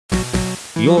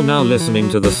You're now listening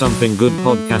to the Something Good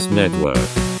Podcast Network.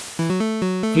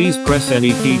 Please press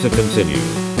any key to continue.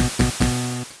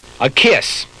 A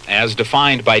kiss, as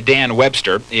defined by Dan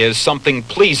Webster, is something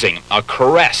pleasing, a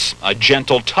caress, a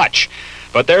gentle touch.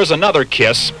 But there's another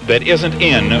kiss that isn't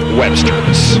in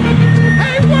Webster's.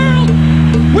 Hey world,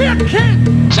 we're Kiss!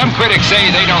 Some critics say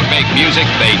they don't make music,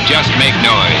 they just make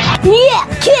noise. Yeah,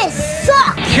 Kiss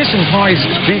sucks! Kiss implies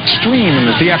the extreme in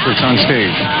the theatrics on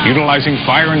stage, utilizing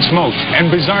fire and smoke and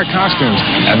bizarre costumes,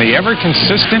 and the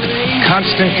ever-consistent,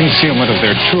 constant concealment of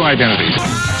their true identities.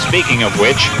 Speaking of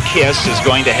which, Kiss is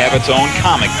going to have its own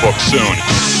comic book soon.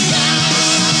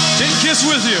 Take Kiss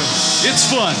with you. It's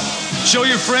fun. Show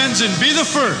your friends and be the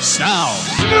first. Now.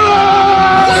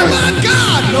 Oh my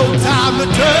God, no time to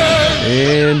turn.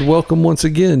 And welcome once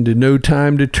again to No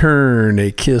Time to Turn,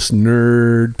 a Kiss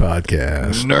Nerd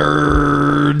podcast.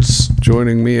 Nerds.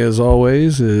 Joining me as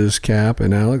always is Cap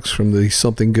and Alex from the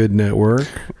Something Good Network.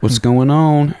 What's going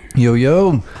on? Yo,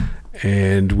 yo.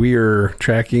 And we are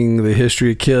tracking the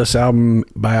history of Kiss album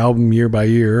by album, year by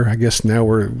year. I guess now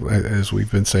we're, as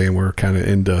we've been saying, we're kind of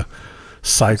into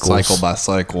cycles. Cycle by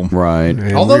cycle. Right.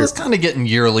 And Although it's kind of getting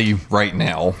yearly right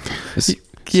now.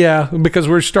 Yeah, because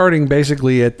we're starting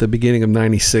basically at the beginning of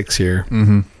 96 here.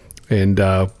 Mm-hmm.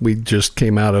 And we just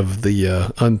came out of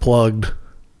the Unplugged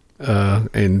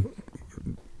and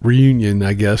reunion,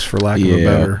 I guess, for lack of a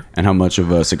better. And how much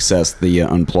of a success the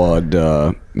Unplugged,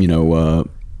 air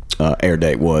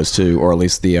date was, too, or at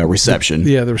least the reception.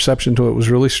 Yeah, the reception to it was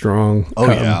really strong. Oh,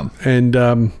 yeah.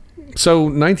 And so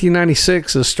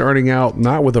 1996 is starting out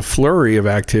not with a flurry of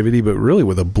activity, but really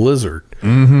with a blizzard.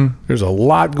 Mm-hmm. There's a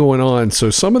lot going on. So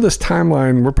some of this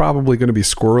timeline we're probably going to be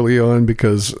squirrely on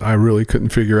because I really couldn't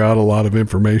figure out a lot of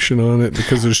information on it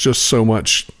because there's just so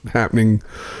much happening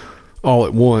all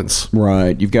at once.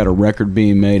 Right. You've got a record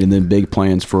being made and then big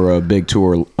plans for a big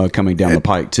tour coming down the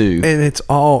pike, too. And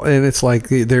it's like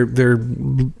they're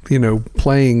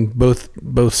playing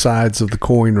both sides of the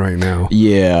coin right now.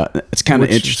 Yeah. It's kind of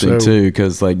interesting, too,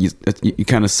 because like you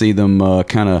kind of see them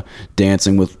kind of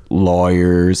dancing with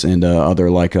lawyers and other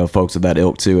like folks of that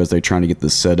ilk, too, as they're trying to get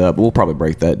this set up. We'll probably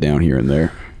break that down here and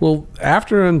there. Well,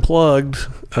 after Unplugged,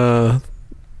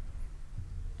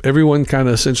 everyone kind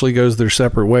of essentially goes their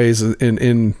separate ways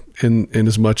in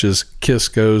as much as Kiss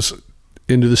goes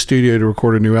into the studio to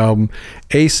record a new album.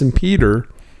 Ace and Peter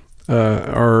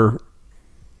have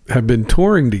been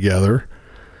touring together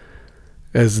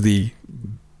as the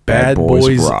Bad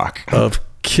Boys Rock of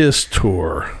Kiss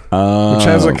tour, which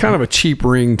has a kind of a cheap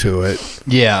ring to it.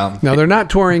 Yeah. Now they're not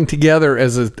touring together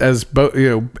as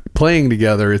playing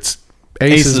together. It's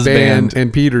Ace's band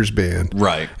and Peter's band.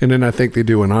 Right. And then I think they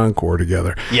do an encore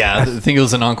together. Yeah, I think it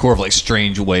was an encore of like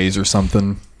Strange Ways or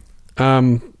something.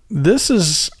 I'm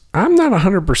not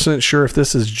 100% sure if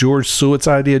this is George Sewitt's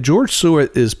idea. George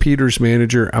Sewitt is Peter's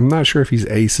manager. I'm not sure if he's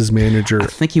Ace's manager. I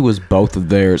think he was both of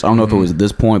theirs. I don't know if it was at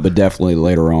this point, but definitely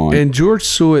later on. And George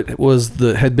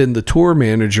Sewitt had been the tour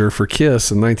manager for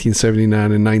Kiss in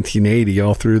 1979 and 1980,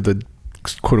 all through the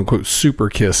quote-unquote Super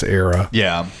Kiss era.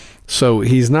 Yeah. So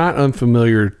he's not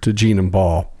unfamiliar to Gene and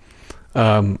Paul.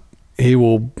 He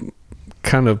will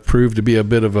kind of prove to be a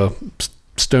bit of a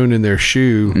stone in their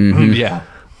shoe. Mm-hmm. Yeah.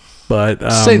 But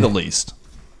say the least.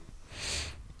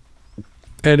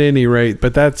 At any rate,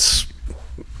 but that's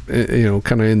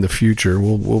kind of in the future.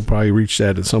 We'll probably reach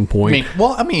that at some point. He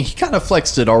kind of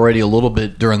flexed it already a little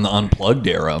bit during the Unplugged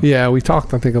era. Yeah, we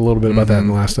talked, I think, a little bit about that in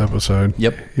the last episode.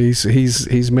 Yep.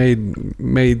 He's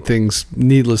made things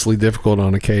needlessly difficult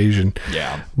on occasion.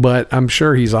 Yeah. But I'm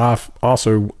sure he's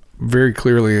also very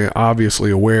clearly,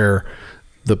 obviously aware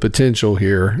the potential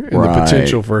here and the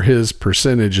potential for his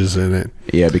percentages in it.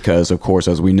 Yeah, because of course,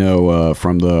 as we know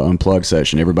from the Unplugged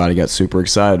session, everybody got super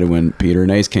excited when Peter and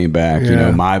Ace came back.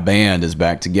 Yeah. My band is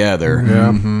back together.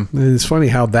 Yeah, It's funny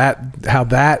how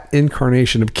that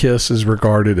incarnation of Kiss is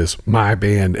regarded as my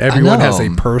band. Everyone has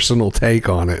a personal take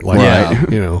on it. Like,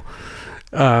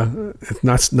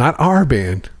 it's not our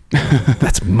band.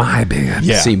 That's my band.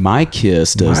 Yeah. See, my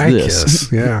Kiss does this.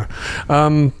 Kiss, yeah.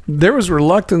 There was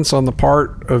reluctance on the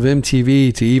part of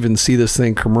MTV to even see this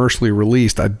thing commercially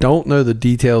released. I don't know the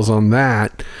details on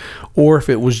that, or if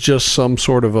it was just some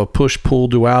sort of a push-pull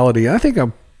duality. I think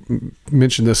I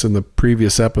mentioned this in the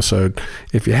previous episode.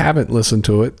 If you haven't listened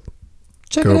to it,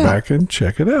 go back and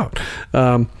check it out.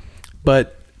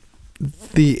 But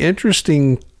the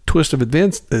interesting twist of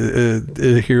events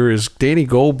here is Danny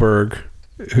Goldberg,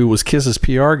 who was Kiss's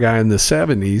PR guy in the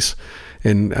 70s,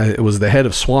 and it was the head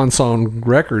of Swan Song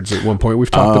Records at one point.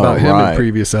 We've talked about him in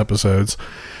previous episodes.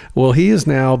 Well, he is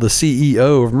now the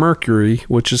CEO of Mercury,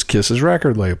 which is Kiss's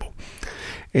record label.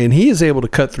 And he is able to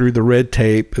cut through the red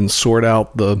tape and sort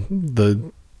out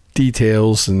the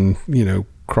details and,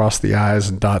 cross the I's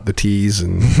and dot the T's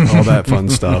and all that fun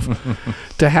stuff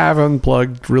to have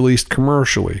Unplugged released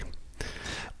commercially.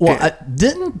 Well,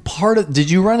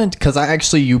 did you run into,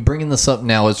 because you bringing this up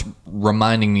now is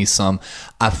reminding me some.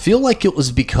 I feel like it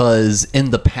was because in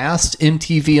the past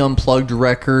MTV Unplugged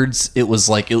records, it was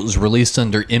released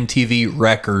under MTV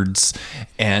Records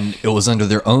and it was under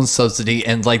their own subsidy,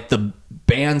 and like the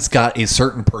bands got a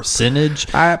certain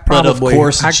percentage, but of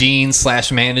course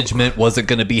Gene/management wasn't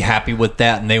going to be happy with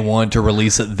that, and they wanted to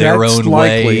release it their own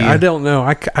way. I don't know.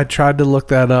 I tried to look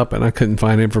that up and I couldn't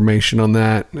find information on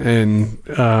that, and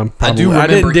I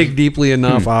didn't dig deeply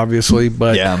enough, obviously,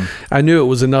 but I knew it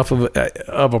was enough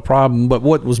of a problem. But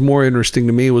what was more interesting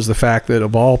to me was the fact that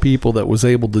of all people that was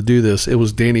able to do this, it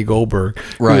was Danny Goldberg,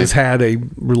 who has had a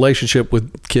relationship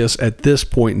with Kiss at this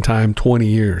point in time 20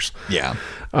 years. Yeah.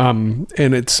 And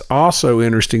it's also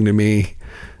interesting to me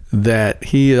that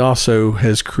he also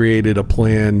has created a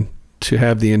plan to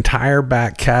have the entire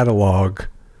back catalog,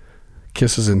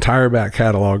 Kiss's entire back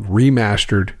catalog,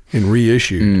 remastered and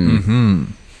reissued. Mm-hmm.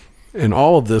 And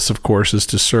all of this, of course, is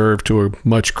to serve to a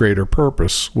much greater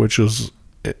purpose, which is,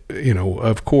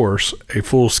 of course, a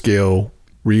full-scale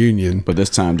reunion. But this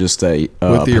time just with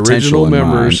the original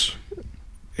members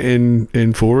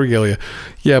in full regalia.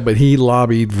 Yeah, but he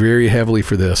lobbied very heavily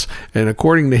for this. And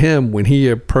according to him, when he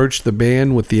approached the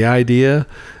band with the idea,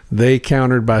 they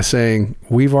countered by saying,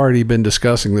 we've already been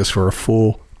discussing this for a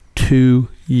full 2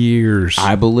 years.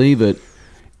 I believe it.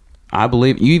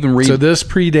 You even read. So this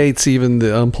predates even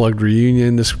the Unplugged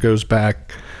reunion. This goes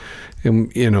back,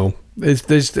 and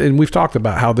and we've talked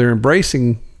about how they're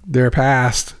embracing their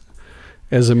past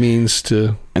as a means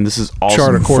to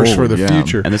chart a course for the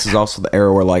future. And this is also the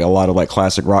era where like a lot of like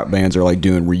classic rock bands are like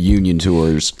doing reunion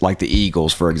tours, like the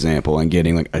Eagles, for example, and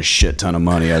getting like a shit ton of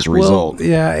money as a result.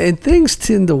 Yeah, and things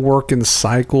tend to work in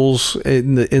cycles.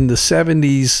 In the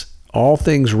 70s, all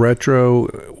things retro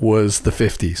was the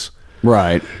 50s.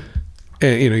 Right.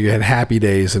 And you had Happy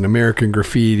Days and American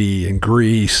Graffiti and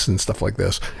Grease and stuff like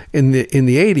this. In the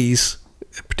 80s,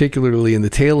 particularly in the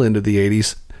tail end of the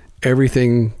 80s,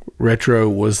 everything retro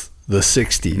was the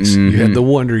 60s. Mm-hmm. You had the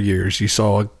Wonder Years. You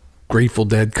saw a Grateful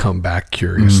Dead come back,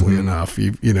 curiously enough.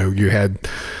 You had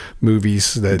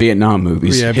movies that... Vietnam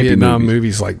movies. Yeah, Vietnam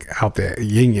movies like out there,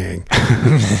 yin yang.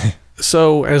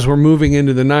 So as we're moving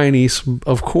into the 90s,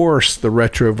 of course, the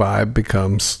retro vibe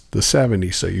becomes the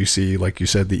 70s. So you see, like you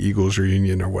said, the Eagles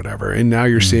reunion or whatever. And now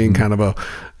you're seeing kind of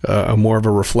a more of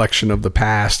a reflection of the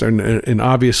past. And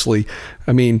obviously,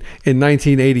 I mean, in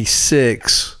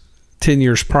 1986... 10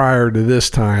 years prior to this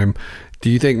time,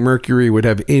 do you think Mercury would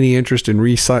have any interest in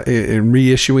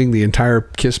reissuing the entire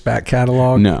Kiss back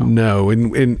catalog? No.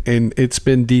 And it's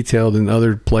been detailed in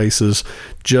other places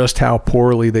just how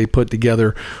poorly they put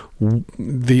together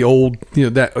the old,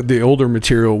 the older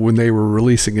material when they were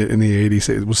releasing it in the 80s.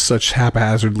 It was such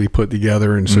haphazardly put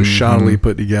together and so shoddily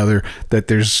put together that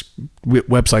there's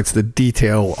websites that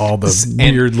detail all the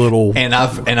weird little. And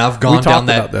I've gone down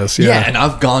that. About this, and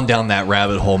I've gone down that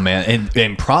rabbit hole, man.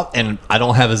 And I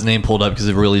don't have his name pulled up because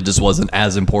it really just wasn't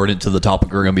as important to the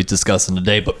topic we're going to be discussing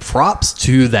today. But props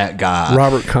to that guy,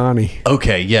 Robert Connie.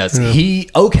 Okay, yes, he's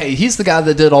the guy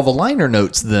that did all the liner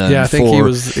notes. Then, I think he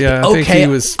was. Yeah, I think he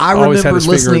was. I always remember had his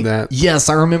listening. Finger in that. Yes,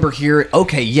 I remember hearing.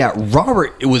 Okay, yeah,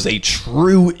 Robert. It was a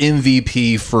true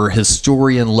MVP for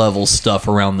historian level stuff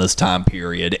around this time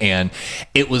period, and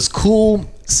it was cool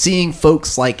seeing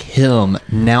folks like him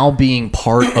now being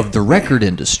part of the record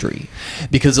industry,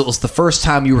 because it was the first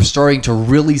time you were starting to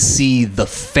really see the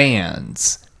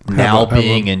fans now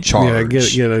being in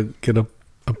charge. Yeah, get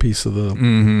a piece of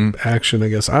the action, I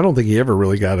guess. I don't think he ever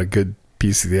really got a good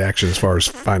piece of the action as far as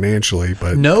financially,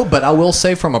 but no, but I will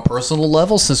say from a personal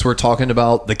level, since we're talking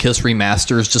about the Kiss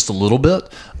remasters just a little bit,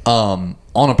 on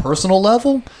a personal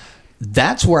level,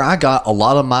 that's where I got a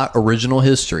lot of my original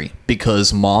history,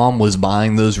 because Mom was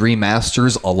buying those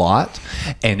remasters a lot,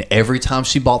 and every time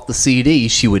she bought the CD,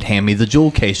 she would hand me the jewel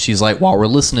case. She's like, while we're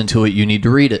listening to it, you need to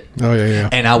read it. Oh, yeah.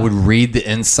 And I would read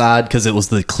the inside, because it was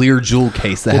the clear jewel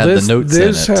case that had the notes in it.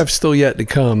 These have still yet to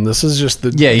come. This is just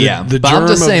the but germ I'm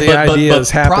just saying, of the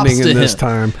ideas happening in this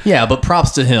time. Yeah, but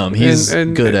props to him. He's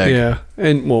good at it. Yeah,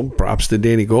 and well, props to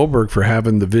Danny Goldberg for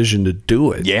having the vision to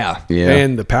do it. Yeah.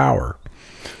 And the power.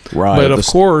 Right. But of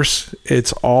course,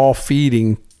 it's all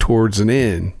feeding towards an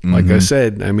end. Like I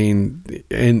said, I mean,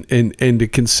 and to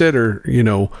consider,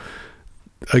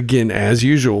 again, as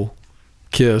usual,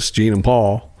 Kiss, Gene and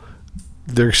Paul,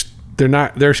 they're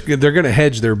going to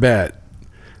hedge their bet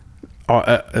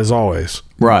as always.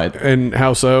 Right. And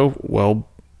how so? Well,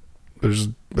 there's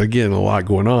again a lot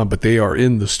going on, but they are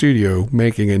in the studio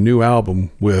making a new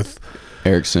album with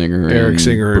Eric Singer and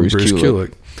Bruce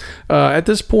Kulick. At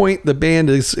this point, the band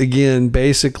is again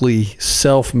basically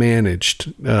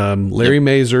self-managed. Larry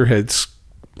Mazer had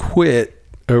quit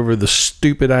over the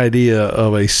stupid idea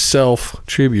of a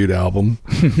self-tribute album.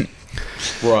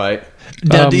 Right.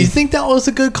 Now, do you think that was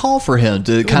a good call for him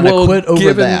to kind of quit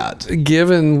over that?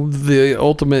 Given the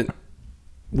ultimate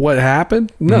what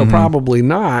happened? No, probably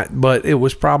not. But it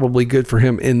was probably good for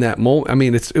him in that moment. I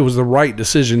mean, it was the right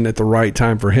decision at the right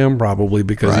time for him, probably,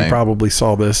 because he probably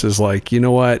saw this as like, you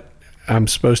know what? I'm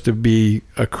supposed to be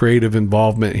a creative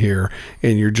involvement here,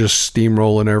 and you're just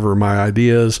steamrolling over my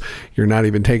ideas. You're not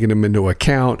even taking them into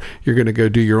account. You're going to go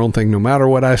do your own thing no matter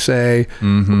what I say.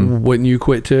 Wouldn't you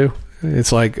quit too?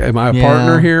 It's like, am I a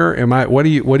partner here? What are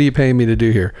you paying me to do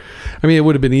here? I mean, it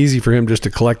would have been easy for him just to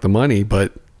collect the money,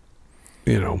 but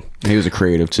you know, he was a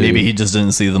creative too. Maybe he just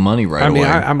didn't see the money right away.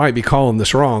 I might be calling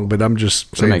this wrong, but I'm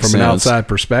just saying from an outside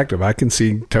perspective, I can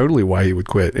see totally why he would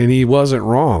quit. And he wasn't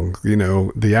wrong. You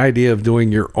know, the idea of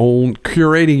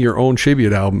curating your own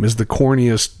tribute album is the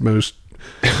corniest, most,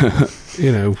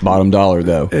 bottom dollar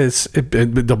though.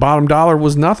 The bottom dollar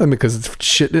was nothing because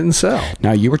shit didn't sell.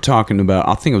 Now you were talking about,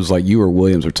 I think it was like you or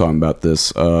Williams were talking about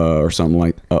this or something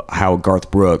like how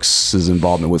Garth Brooks'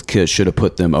 involvement with Kiss should have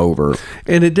put them over,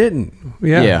 and it didn't.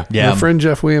 Yeah. My friend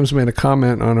Jeff Williams made a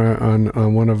comment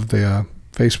on one of the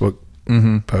Facebook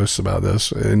posts about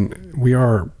this, and we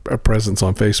are a presence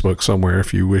on Facebook somewhere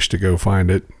if you wish to go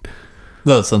find it.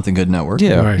 The Something Good Network.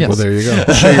 Yeah. Right. Yes. Well, there you go.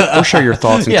 We'll share your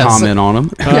thoughts and comment on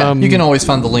them. You can always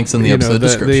find the links in the episode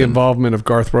description. The involvement of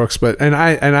Garth Brooks, and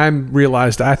I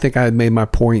realized I think I had made my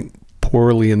point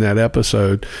poorly in that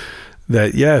episode.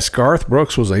 That yes, Garth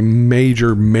Brooks was a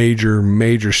major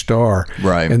star,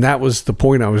 right? And that was the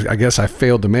point I guess I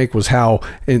failed to make, was how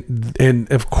and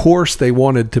of course they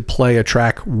wanted to play a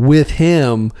track with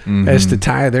him as to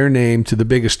tie their name to the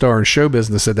biggest star in show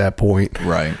business at that point,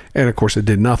 right? And of course it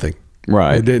did nothing.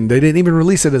 Right. They didn't even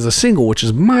release it as a single, which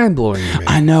is mind blowing to me.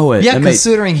 I know it. Yeah,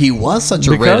 considering he was such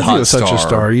a red hot star. Such a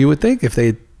star, you would think if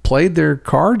they played their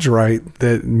cards right,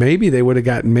 that maybe they would have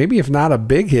gotten, maybe if not a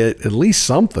big hit, at least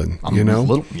something.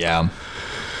 Yeah.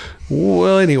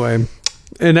 Well, anyway,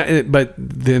 but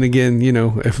then again,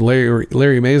 if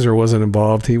Larry Mazer wasn't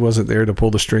involved, he wasn't there to pull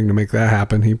the string to make that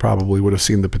happen. He probably would have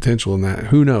seen the potential in that.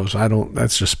 Who knows?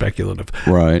 That's just speculative.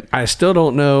 Right. I still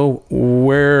don't know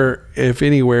where, if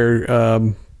anywhere,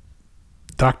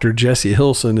 Dr. Jesse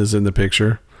Hilson is in the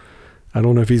picture. I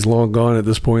don't know if he's long gone at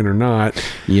this point or not.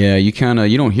 Yeah, you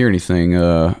don't hear anything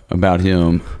about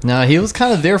him. No, he was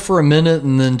kind of there for a minute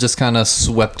and then just kind of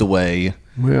swept away.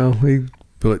 Well, he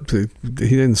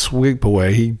didn't sweep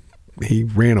away. He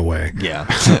ran away. Yeah.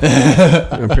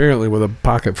 Apparently with a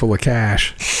pocket full of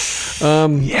cash. At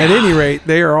any rate,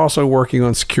 they are also working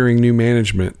on securing new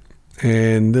management.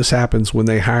 And this happens when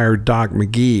they hire Doc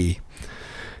McGee.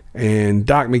 And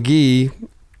Doc McGee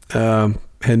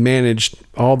had managed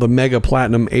all the mega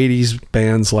platinum 80s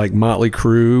bands like Motley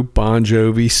Crue, Bon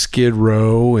Jovi, Skid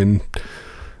Row, and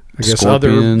I guess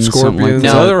Scorpions,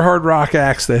 other hard rock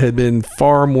acts that had been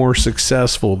far more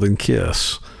successful than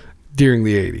Kiss during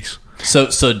the 80s.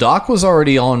 So Doc was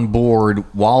already on board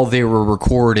while they were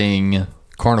recording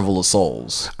Carnival of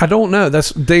Souls. I don't know.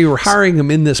 They were hiring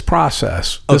him in this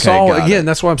process. That's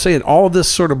what I'm saying. All of this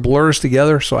sort of blurs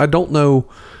together, so I don't know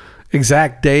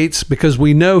exact dates, because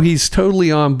we know he's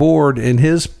totally on board in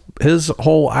his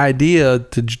whole idea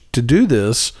to do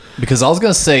this. Because I was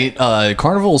going to say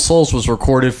Carnival of Souls was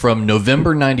recorded from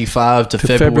November 95 to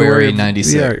February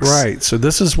 96. Yeah, right. So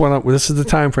this is the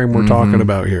time frame we're talking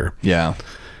about here. Yeah.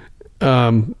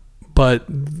 But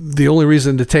the only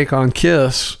reason to take on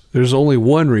Kiss, there's only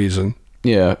one reason.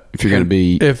 Yeah, if you're going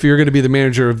to be the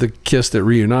manager of the Kiss that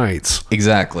reunites.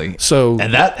 Exactly. So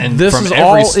and this from is every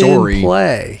all story in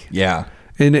play. Yeah.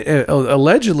 And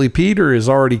allegedly Peter is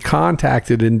already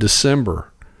contacted in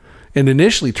December and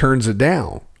initially turns it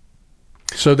down.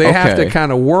 So they have to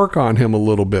kind of work on him a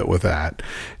little bit with that.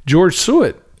 George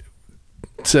Suet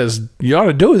says, you ought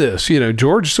to do this.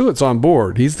 George Suet's on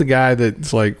board. He's the guy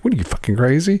that's like, what are you, fucking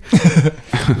crazy?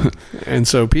 And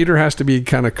so Peter has to be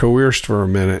kind of coerced for a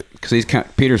minute. Because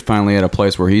Peter's finally at a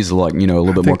place where he's like, a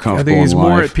little bit more comfortable. I think he's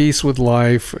more at peace with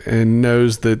life and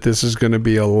knows that this is going to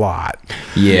be a lot.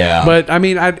 Yeah. But I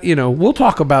mean, we'll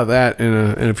talk about that in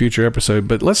a future episode.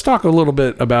 But let's talk a little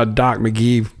bit about Doc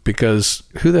McGee, because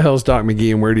who the hell is Doc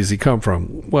McGee and where does he come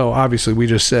from? Well, obviously we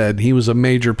just said he was a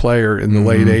major player in the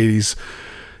late 80s,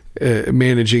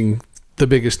 managing the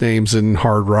biggest names in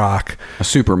hard rock. A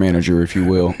super manager, if you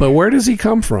will. But where does he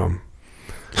come from?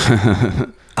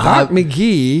 Doc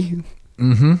McGee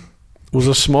was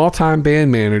a small-time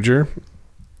band manager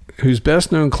whose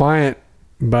best-known client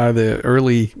by the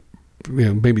early,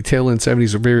 maybe tail end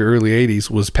 70s or very early 80s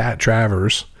was Pat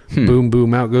Travers. Boom,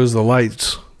 boom, out goes the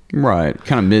lights. Right.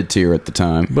 Kind of mid-tier at the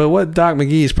time. But what Doc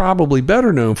McGee is probably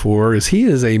better known for is he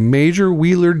is a major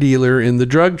wheeler dealer in the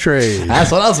drug trade.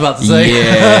 That's what I was about to say.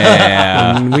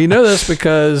 Yeah. And we know this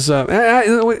because,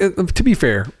 to be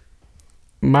fair,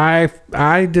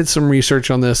 I did some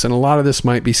research on this, and a lot of this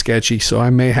might be sketchy, so I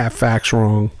may have facts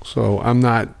wrong. So I'm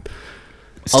not...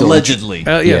 Allegedly.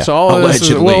 So all of this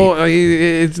is,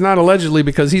 allegedly. it's not allegedly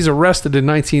because he's arrested in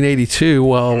 1982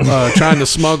 while trying to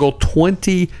smuggle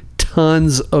 20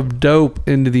 tons of dope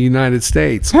into the United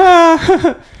States.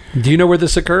 Do you know where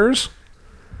this occurs?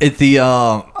 At the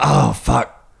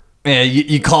fuck, man,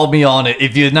 you called me on it.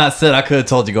 If you had not said, I could have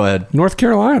told you. Go ahead. North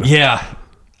Carolina. Yeah.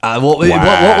 What was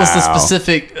the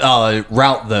specific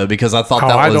route though? Because I thought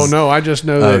that was... I don't know. I just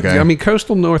know that. I mean,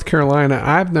 coastal North Carolina,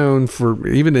 I've known for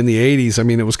even in the 80s. I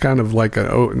mean, it was kind of like I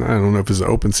don't know if it's an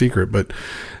open secret, but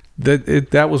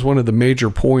that was one of the major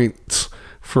points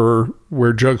for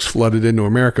where drugs flooded into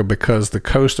America, because the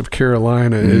coast of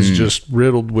Carolina is just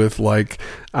riddled with like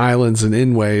islands and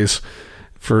inways.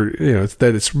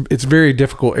 It's very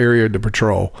difficult area to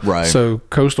patrol. Right. So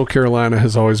coastal Carolina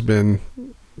has always been,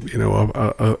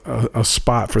 a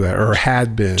spot for that, or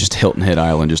had been. Just Hilton Head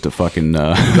Island, just a fucking...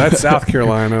 That's South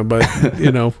Carolina, but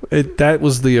that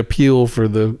was the appeal for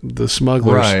the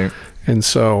smugglers. Right. And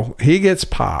so he gets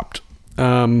popped.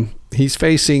 He's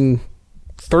facing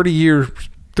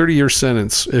 30-year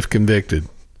sentence if convicted.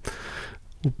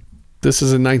 This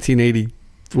is in 1980.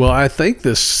 Well, I think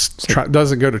this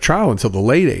doesn't go to trial until the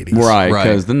late 80s. Right,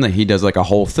 because then he does like a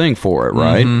whole thing for it,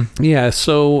 right? Mm-hmm. Yeah,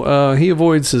 so he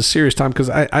avoids his serious time because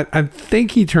I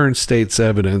think he turned state's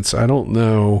evidence. I don't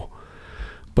know.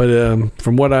 But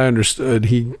from what I understood,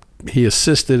 he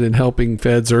assisted in helping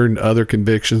feds earn other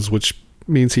convictions, which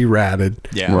means he ratted.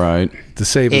 Yeah. Right. To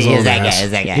save his own ass.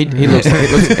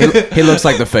 He looks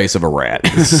like the face of a rat.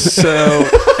 So,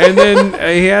 and then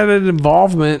he had an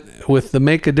involvement with the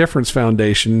Make a Difference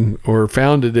Foundation, or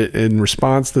founded it in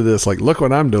response to this. Like, look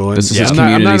what I'm doing. This is his I'm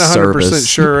community not 100% service.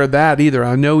 sure of that either.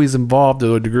 I know he's involved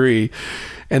to a degree.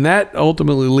 And that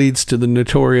ultimately leads to the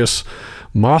notorious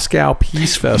Moscow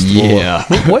Peace Festival. Yeah.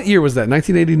 What year was that?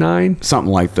 1989?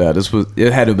 Something like that.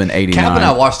 It had to have been 89. Cap and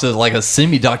I watched a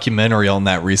semi-documentary on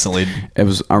that recently. I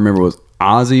remember it was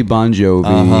Ozzy, Bon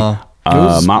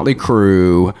Jovi, Motley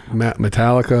Crue,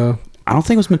 Metallica. I don't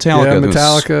think it was Metallica. Yeah, It was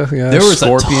Metallica. Yeah. There was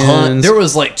Scorpions. a ton. There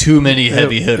was like too many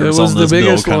heavy hitters on this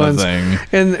bill kind of thing.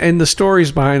 And the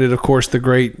stories behind it, of course, the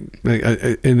great.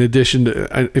 In addition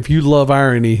to, if you love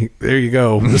irony, there you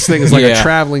go. This thing is like a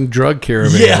traveling drug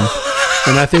caravan. Yeah.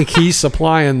 And I think he's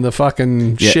supplying the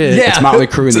fucking shit. Yeah. It's Motley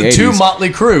Crue in the 80s. Two Motley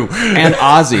Crue. And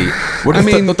Ozzy. What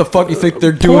the fuck you think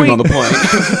they're doing on the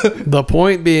plane? The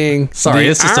point being, sorry,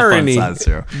 it's just irony, a fun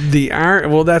side too.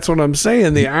 Well, that's what I'm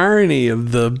saying. The irony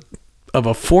of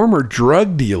a former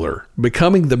drug dealer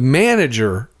becoming the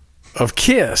manager of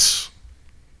KISS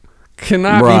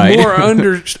cannot be more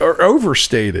or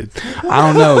overstated. I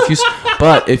don't know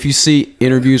if you see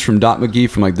interviews from Doc McGee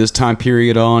from like this time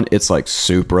period on, it's like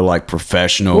super like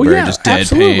professional, just deadpan.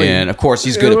 Absolutely. Of course,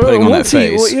 he's good at putting on that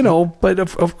face. But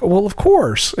of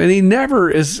course, and he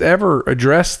never has ever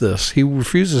addressed this. He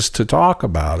refuses to talk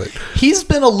about it. He's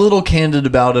been a little candid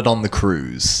about it on the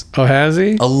cruise. Oh, has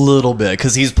he? A little bit,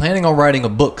 because he's planning on writing a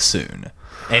book soon.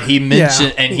 And he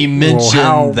mentioned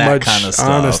how that much kind of stuff.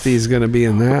 honesty is going to be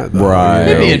in that, though. Right.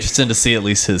 It'd be interesting to see at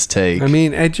least his take. I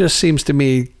mean, it just seems to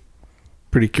me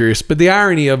pretty curious. But the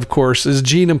irony, of course, is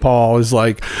Gene and Paul is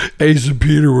like, Ace and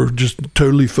Peter were just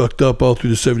totally fucked up all through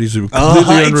the 70s. They were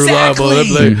completely unreliable.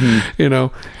 Exactly.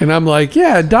 And I'm like,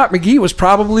 yeah, Doc McGee was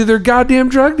probably their goddamn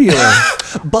drug dealer.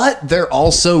 But they're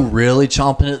also really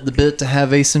chomping at the bit to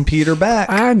have Ace and Peter back.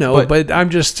 I know, but I'm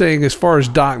just saying, as far as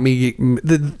Doc McGee,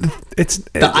 it's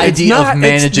the idea of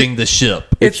managing the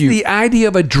ship. It's the idea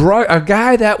of a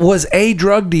guy that was a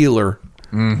drug dealer.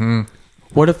 Mm-hmm.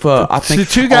 What if I think the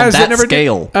two guys on that never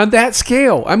scale. On that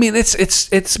scale, I mean,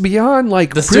 it's beyond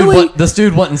like this really. This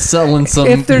dude wasn't selling some.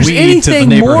 If there's weed anything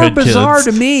to the more neighborhood bizarre kids.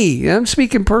 to me, I'm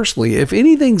speaking personally. If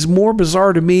anything's more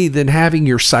bizarre to me than having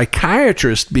your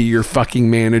psychiatrist be your fucking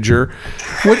manager,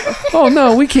 oh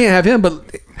no, we can't have him.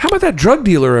 But how about that drug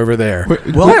dealer over there?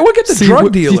 Look at the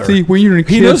drug dealer.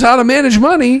 He knows how to manage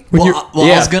money. I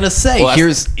was gonna say,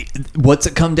 here's what's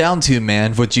it come down to,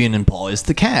 man. With Gene and Paul is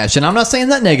the cash, and I'm not saying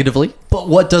that negatively. But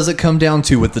what does it come down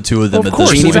to with the two of them? Of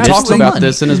course, Gene even talks about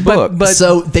this in his book. But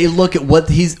so they look at what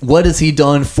has he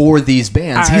done for these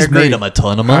bands? He's made them a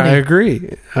ton of money. I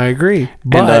agree.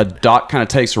 But And Doc kind of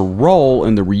takes a role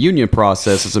in the reunion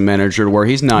process as a manager, where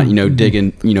he's not,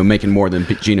 digging, making more than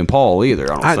Gene and Paul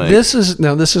either. I don't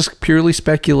think this is purely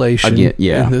speculation.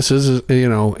 Yeah. And this is,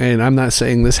 and I'm not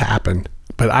saying this happened,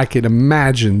 but I could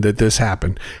imagine that this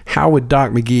happened. How would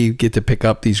Doc McGee get to pick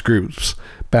up these groups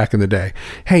back in the day?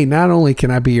 Hey, not only can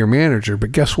I be your manager,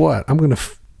 but guess what? I'm going to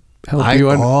help you.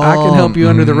 I can help you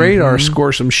under the radar,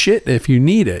 score some shit if you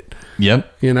need it.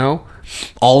 Yep.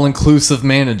 All inclusive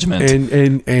management.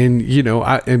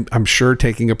 And I'm sure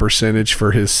taking a percentage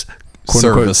for his quote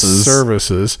unquote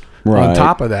services on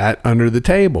top of that under the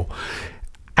table.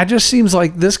 It just seems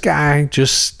like this guy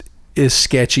just is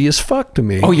sketchy as fuck to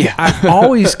me. Oh yeah. I've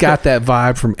always got that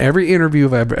vibe from every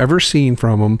interview I've ever seen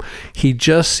from him. He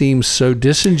just seems so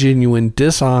disingenuous,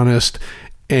 dishonest,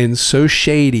 and so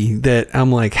shady that I'm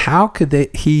like, how could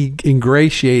he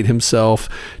ingratiate himself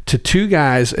to two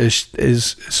guys as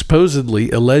supposedly,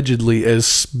 allegedly,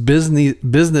 as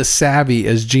business savvy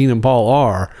as Gene and Paul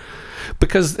are?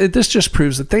 Because this just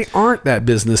proves that they aren't that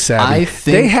business savvy. I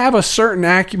think they have a certain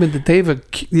acumen that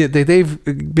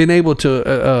they've been able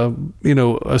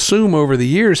to assume over the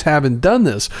years, having done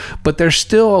this, but they're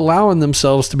still allowing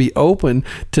themselves to be open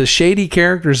to shady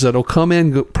characters that'll come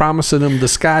in promising them the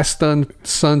sky,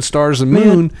 sun, stars, and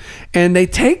moon, and they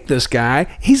take this guy.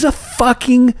 He's a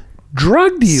fucking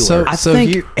drug dealer. I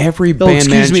think every band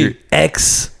manager,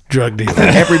 drug dealer.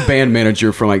 Every band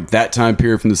manager from like that time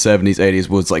period from the 70s, 80s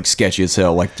was like sketchy as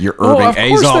hell. Like your Irving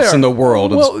Azoffs in the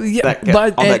world. Well, yeah,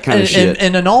 all that kind of shit.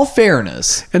 And in all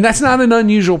fairness, and that's not an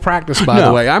unusual practice, by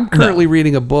the way. I'm currently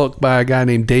reading a book by a guy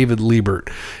named David Liebert.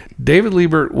 David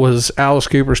Liebert was Alice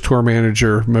Cooper's tour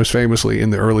manager, most famously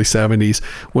in the early 70s.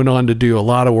 Went on to do a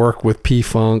lot of work with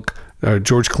P-Funk,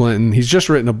 George Clinton. He's just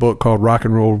written a book called The Rock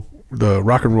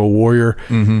and Roll Warrior.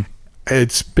 Mm-hmm.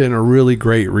 It's been a really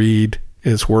great read.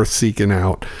 It's worth seeking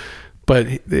out, but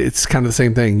it's kind of the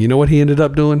same thing. You know what he ended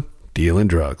up doing? Dealing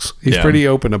drugs. He's pretty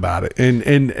open about it,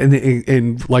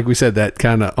 and like we said, that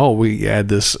kind of we add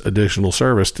this additional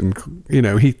service, and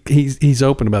he's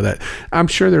open about that. I'm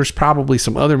sure there's probably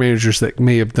some other managers that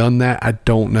may have done that. I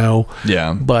don't know.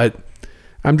 Yeah, but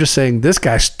I'm just saying this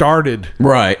guy started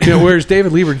right. Whereas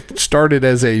David Liebert started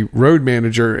as a road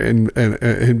manager and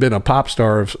had been a pop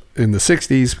star in the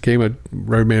 60s, became a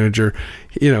road manager,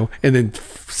 and then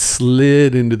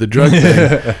slid into the drug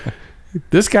thing.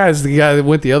 This guy's the guy that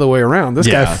went the other way around. This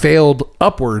guy failed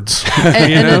upwards.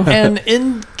 And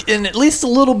in at least a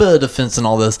little bit of defense in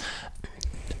all this,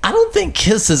 I don't think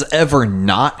Kiss has ever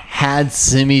not had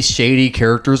semi-shady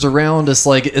characters around. It's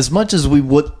like, as much as we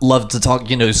would love to talk,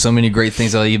 so many great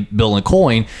things about Bill and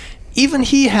Coyne, even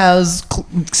he has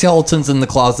skeletons in the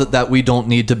closet that we don't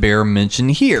need to bear mention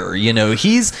here.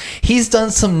 He's done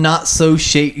some not so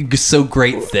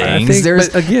great things.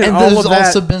 There's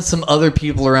also been some other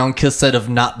people around Kiss that have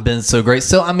not been so great.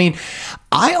 So I mean,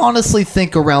 I honestly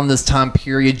think around this time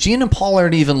period, Gene and Paul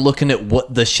aren't even looking at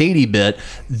what the shady bit.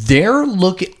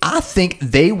 I think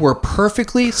they were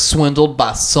perfectly swindled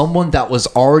by someone that was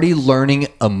already learning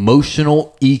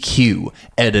emotional EQ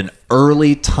at an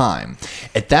early time.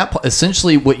 At that point,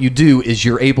 essentially what you do is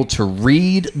you're able to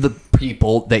read the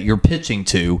people that you're pitching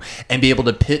to and be able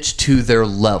to pitch to their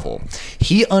level.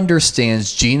 He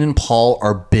understands Gene and Paul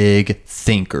are big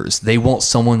thinkers. They want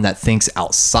someone that thinks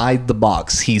outside the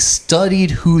box. He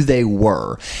studied who they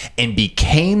were and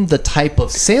became the type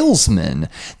of salesman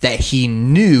that he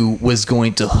knew was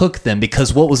going to hook them,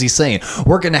 because what was he saying?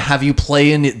 We're going to have you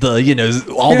play in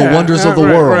the wonders of the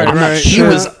world. He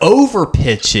was over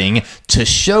pitching to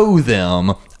show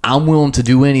them I'm willing to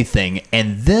do anything.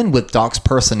 And then with Doc's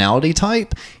personality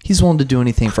type, he's willing to do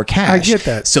anything for cash. I get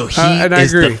that. So he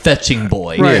is the fetching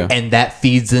boy. Right. And that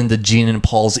feeds into Gene and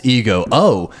Paul's ego.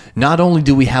 Oh, not only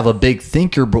do we have a big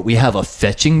thinker, but we have a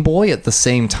fetching boy at the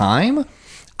same time?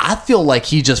 I feel like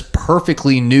he just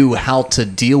perfectly knew how to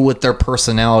deal with their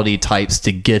personality types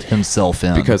to get himself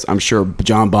in. Because I'm sure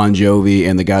John Bon Jovi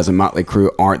and the guys in Motley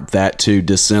Crue aren't that too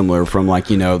dissimilar from a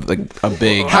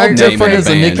big How different is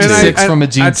a Nick Six from a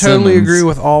Gene Simmons? I totally agree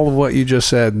with all of what you just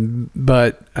said,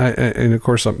 but and of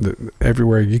course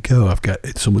everywhere you go,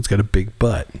 someone's got a big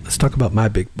butt. Let's talk about my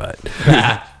big butt.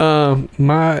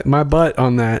 My butt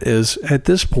on that is, at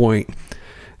this point,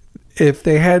 if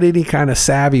they had any kind of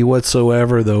savvy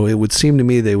whatsoever, though, it would seem to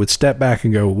me they would step back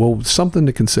and go, well, something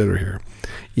to consider here.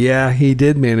 Yeah, he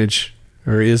did manage,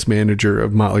 or is manager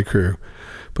of Motley Crue,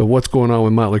 but what's going on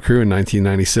with Motley Crue in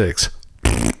 1996?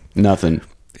 Nothing.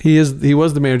 He was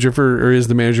the manager is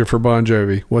the manager for Bon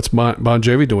Jovi. What's Bon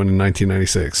Jovi doing in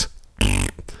 1996?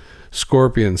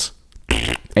 Scorpions.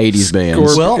 80s bands.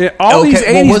 These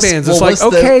 80s bands. It's like,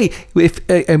 if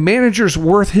a manager's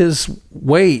worth his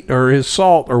weight or his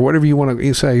salt or whatever you want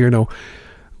to say,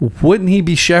 wouldn't he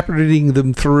be shepherding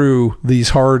them through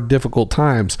these hard, difficult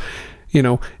times?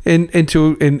 And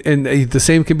the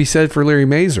same can be said for Larry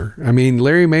Mazer. I mean,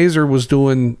 Larry Mazer was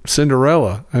doing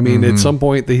Cinderella. I mean, at some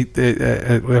point,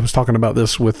 I was talking about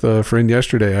this with a friend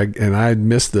yesterday, and I had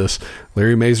missed this.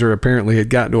 Larry Mazer apparently had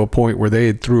gotten to a point where they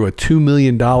had threw a $2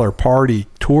 million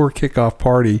tour kickoff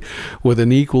party with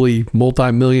an equally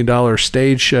multi-million-dollar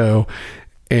stage show,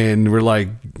 and we're like,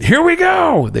 here we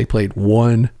go. They played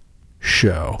one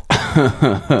show.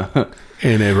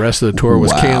 And the rest of the tour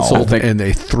was canceled, and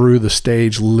they threw the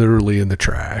stage literally in the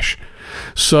trash.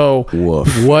 So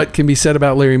what can be said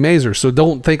about Larry Mazer? So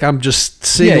don't think I'm just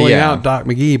singling out Doc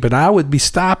McGee, but I would be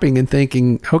stopping and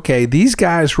thinking, okay, these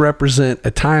guys represent a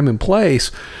time and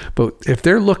place, but if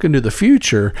they're looking to the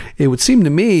future, it would seem to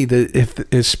me that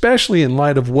especially in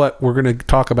light of what we're going to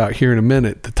talk about here in a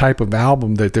minute, the type of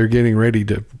album that they're getting ready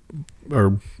to,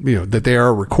 or that they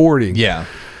are recording. Yeah.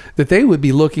 That they would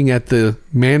be looking at the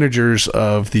managers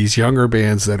of these younger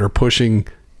bands that are pushing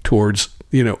towards,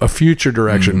 a future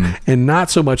direction, and not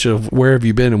so much of where have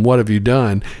you been and what have you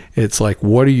done. It's like,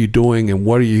 what are you doing and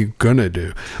what are you going to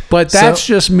do? But that's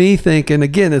just me thinking,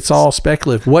 again, it's all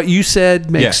speculative. What you said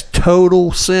makes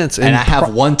total sense. And I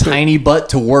have one tiny but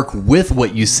to work with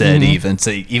what you said, even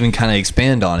kind of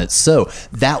expand on it. So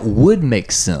that would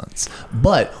make sense.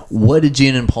 But what did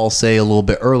Gene and Paul say a little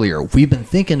bit earlier? We've been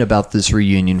thinking about this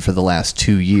reunion for the last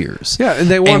 2 years. Yeah, and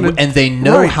they wanted, and they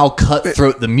know how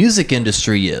cutthroat the music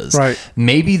industry is. Right.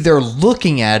 Maybe they're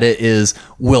looking at it as,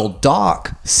 well,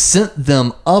 Doc sent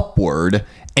them upward,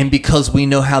 and because we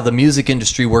know how the music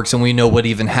industry works and we know what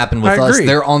even happened with us,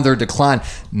 they're on their decline.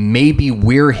 Maybe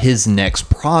we're his next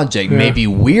project. Yeah. Maybe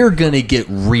we're going to get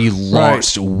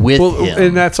relaunched with him.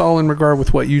 And that's all in regard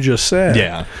with what you just said.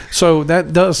 Yeah. So I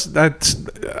think that's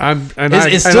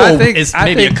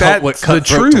the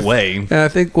truth. Way. And I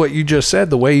think what you just said,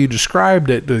 the way you described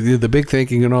it, the big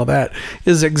thinking and all that,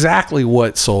 is exactly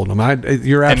what sold them. You're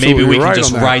absolutely right. And maybe we can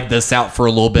just ride this out for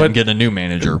a little bit and get a new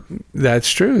manager.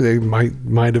 That's true. They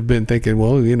might have been thinking,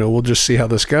 well, we'll just see how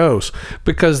this goes,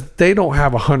 because they don't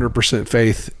have 100%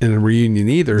 faith in a reunion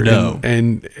either. No.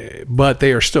 But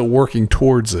they are still working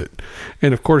towards it.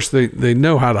 And of course they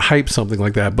know how to hype something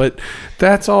like that, but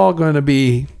that's all going to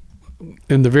be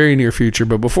in the very near future.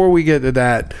 But before we get to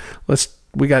that,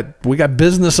 we got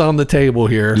business on the table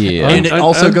here. Yeah. And it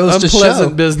also goes to show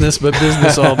unpleasant business, but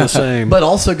business all the same. But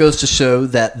also goes to show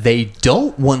that they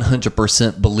don't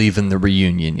 100% believe in the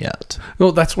reunion yet.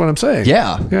 Well, that's what I'm saying.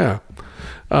 Yeah.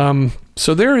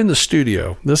 So they're in the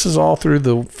studio. This is all through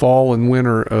the fall and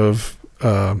winter of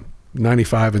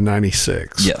 95 and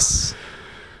 96. Yes.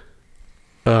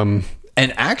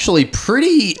 And actually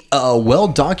pretty well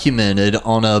documented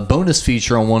on a bonus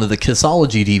feature on one of the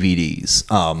Kissology DVDs.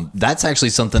 That's actually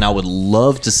something I would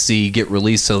love to see get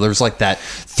released. So there's like that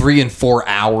 3 and 4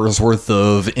 hours worth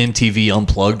of MTV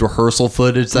Unplugged rehearsal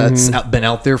footage that's been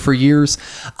out there for years.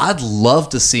 I'd love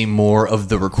to see more of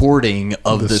the recording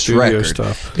of this record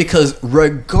stuff. Because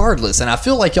regardless, and I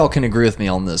feel like y'all can agree with me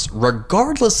on this,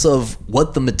 regardless of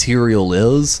what the material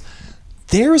is,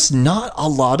 there's not a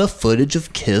lot of footage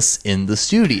of Kiss in the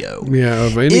studio. Yeah,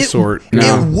 of any sort.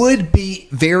 No. It would be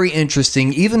very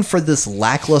interesting, even for this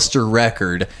lackluster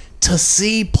record, to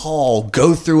see Paul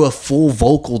go through a full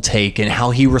vocal take and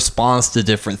how he responds to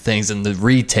different things and the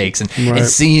retakes, and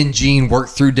seeing Gene work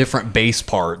through different bass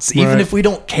parts. Even if we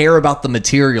don't care about the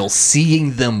material,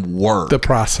 seeing them work. The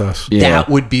process. That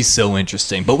would be so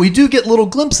interesting. But we do get little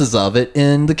glimpses of it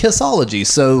in the Kissology.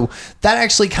 So that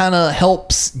actually kind of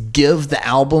helps give the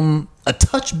album a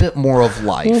touch bit more of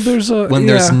life. Well, there's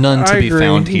none to be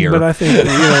found here. But I think,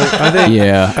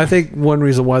 I think one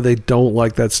reason why they don't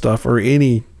like that stuff, or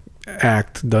any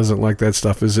act doesn't like that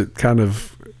stuff, is it kind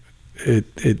of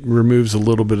it removes a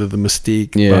little bit of the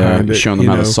mystique behind it. Showing them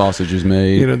how the sausage is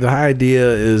made. The idea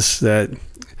is that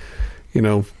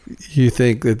you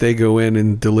think that they go in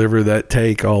and deliver that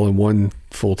take all in one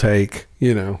full take.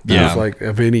 It's like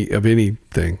of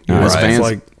anything.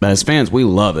 As fans, we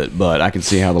love it, but I can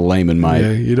see how the layman might.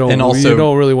 Yeah, you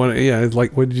don't really want to. Yeah, it's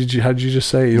like, how did you just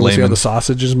say? You don't see how the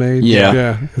sausage is made.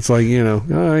 Yeah. It's like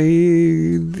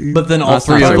But then all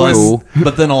three of us. Cool.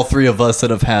 But then all three of us that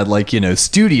have had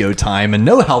studio time and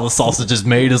know how the sausage is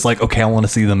made is like, okay, I want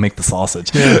to see them make the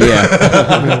sausage.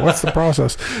 Yeah. What's the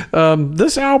process?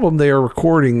 This album they are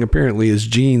recording apparently is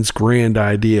Gene's grand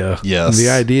idea. Yes. And the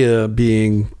idea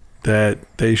being that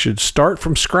they should start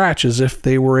from scratch as if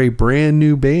they were a brand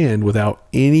new band without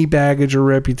any baggage or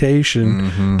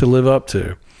reputation to live up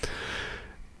to.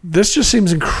 This just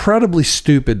seems incredibly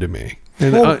stupid to me.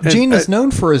 And, Gene is known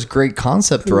for his great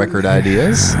concept record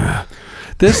ideas.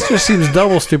 This just seems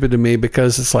double stupid to me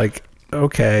because it's like,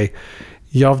 okay,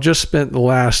 y'all have just spent the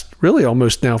last really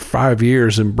almost now 5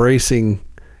 years embracing,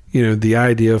 the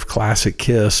idea of classic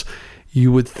Kiss.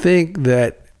 You would think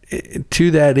that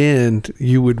to that end,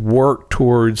 you would work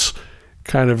towards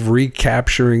kind of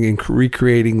recapturing and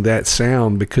recreating that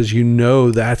sound because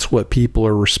that's what people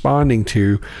are responding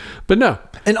to. But no.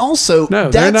 And also,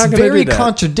 that's very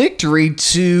contradictory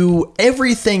to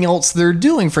everything else they're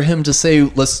doing. For him to say,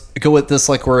 let's go at this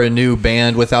like we're a new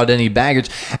band without any baggage,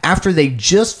 after they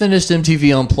just finished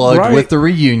MTV Unplugged with the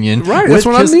reunion. Right, that's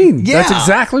what I mean. Yeah. That's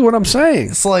exactly what I'm saying.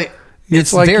 It's like...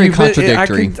 It's like very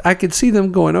contradictory. I could see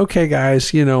them going, okay,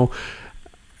 guys, we're going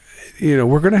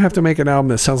to have to make an album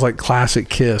that sounds like classic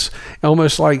Kiss.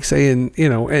 Almost like saying,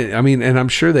 and I'm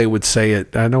sure they would say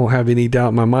it. I don't have any doubt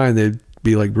in my mind. They'd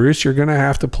be like, Bruce, you're going to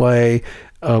have to play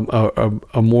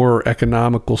a more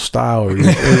economical style.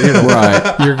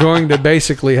 Right. You're going to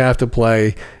basically have to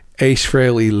play Ace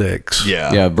Frehley licks.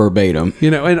 Yeah, verbatim.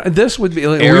 And this would be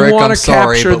like, Eric, we want to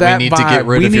capture that we need vibe. To get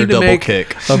rid of your double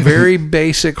kick. A very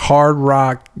basic hard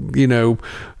rock,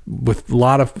 with a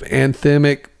lot of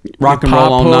anthemic rock and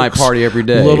roll all night, party every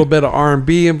day. A little bit of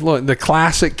R&B influence, the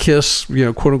classic Kiss,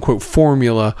 quote unquote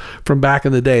formula from back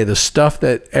in the day, the stuff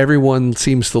that everyone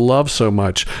seems to love so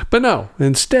much. But no,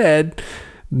 instead,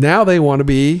 now they want to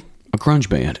be a grunge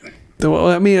band. Well,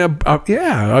 I mean,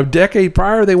 a decade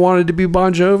prior they wanted to be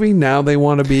Bon Jovi. Now they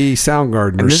want to be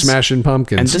Soundgarden or Smashing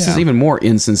Pumpkins. And this is even more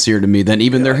insincere to me than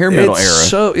even their hair metal era.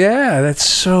 So that's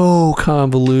so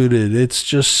convoluted. It's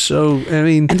just so. I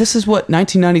mean, and this is what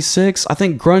 1996. I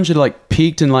think grunge had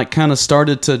peaked and kind of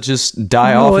started to just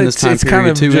die off in this time period kind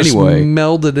of too. Just anyway,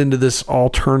 melded into this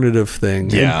alternative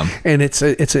thing. Yeah, and it's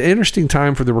an interesting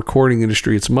time for the recording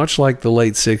industry. It's much like the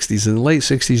late '60s. In the late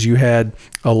 '60s, you had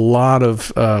a lot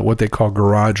of what they call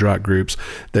garage rock groups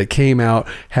that came out,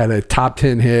 had a top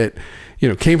 10 hit,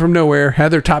 came from nowhere,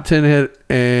 had their top 10 hit,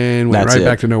 and went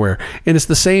back to nowhere. And it's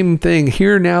the same thing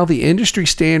here now. The industry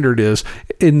standard is,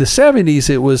 in the 70s,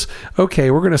 it was,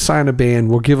 okay, we're going to sign a band,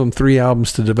 we'll give them 3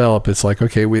 albums to develop. It's like,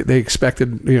 okay, they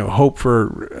expected, hope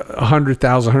for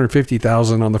 100,000,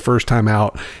 150,000 on the first time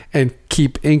out and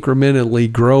keep incrementally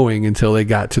growing until they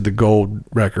got to the gold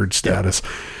record status.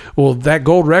 Yep. Well, that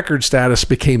gold record status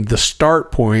became the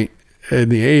start point in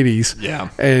the 80s. Yeah.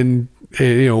 And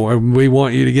we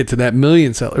want you to get to that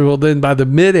million seller. Well, then by the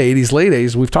mid 80s, late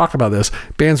 80s, we've talked about this.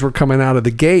 Bands were coming out of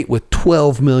the gate with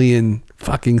 12 million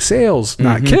fucking sales,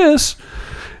 not Kiss.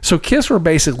 So Kiss were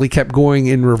basically kept going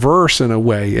in reverse in a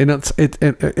way. And it's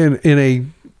in a,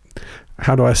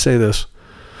 how do I say this?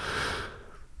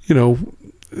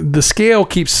 The scale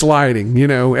keeps sliding,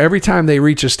 every time they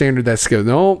reach a standard, that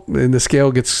scale, and the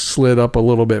scale gets slid up a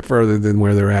little bit further than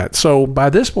where they're at. So by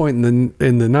this point in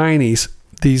the 90s,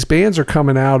 these bands are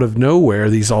coming out of nowhere.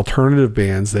 These alternative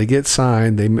bands, they get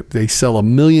signed, they sell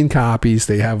 1 million copies.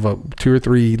 They have 2 or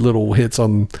 3 little hits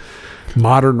on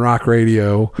modern rock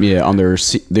radio. Yeah, on their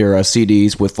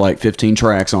CDs with 15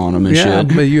 tracks on them and shit. Yeah,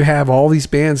 but you have all these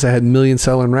bands that had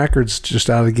million-selling records just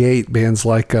out of the gate. Bands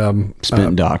like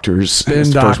Spin Doctors.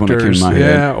 Spin Doctors, first one that came to my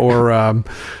head. Or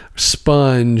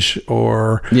Sponge,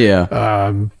 or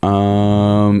Better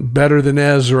Than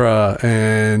Ezra,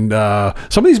 and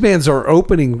some of these bands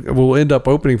will end up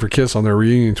opening for Kiss on their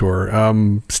reunion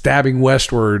tour. Stabbing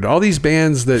Westward, all these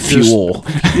bands that Fuel.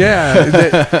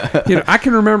 I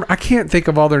can remember. I can't think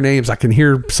of all their names. I can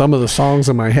hear some of the songs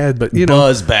in my head, but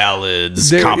Buzz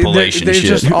Ballads, compilation they're shit.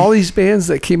 Just all these bands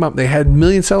that came up. They had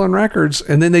million-selling records,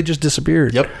 and then they just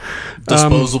disappeared. Yep.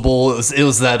 Disposable. It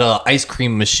was that ice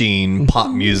cream machine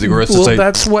pop music. Where it's just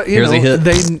that's what here's a hit.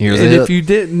 If you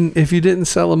didn't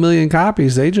sell 1 million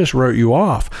copies, they just wrote you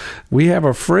off. We have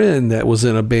a friend that was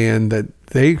in a band that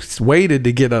they waited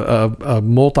to get a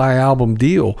multi-album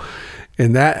deal,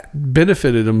 and that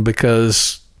benefited them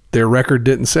because their record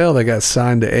didn't sell. They got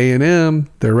signed to A&M.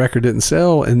 Their record didn't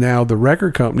sell, and now the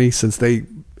record company, since they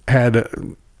had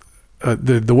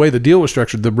the way the deal was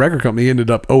structured, the record company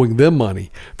ended up owing them money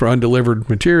for undelivered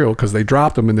material because they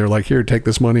dropped them and they're like, here, take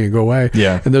this money and go away.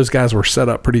 Yeah. And those guys were set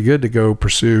up pretty good to go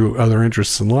pursue other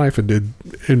interests in life and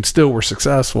still were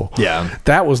successful. Yeah.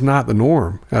 That was not the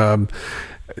norm. The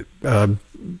band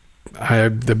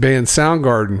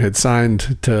Soundgarden had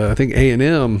signed to, I think,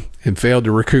 A&M and failed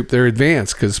to recoup their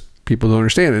advance because people don't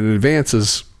understand it. An advance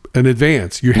is an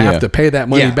advance. You have to pay that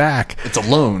money back. It's a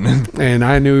loan. And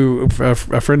I knew a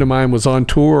friend of mine was on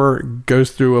tour,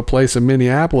 goes through a place in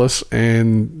Minneapolis,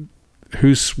 and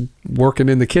who's working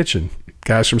in the kitchen?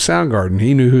 Guys from Soundgarden.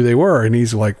 He knew who they were, and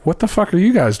he's like, "What the fuck are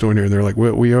you guys doing here?" And they're like,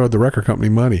 "We owe the record company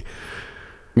money."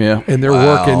 Yeah, and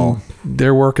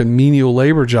they're working menial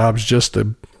labor jobs just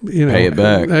to pay it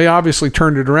back. They obviously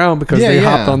turned it around because they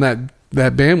hopped on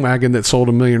that bandwagon that sold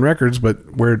 1 million records, but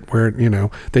where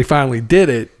they finally did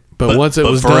it. But once it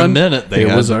was for done, a minute,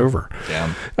 it was over.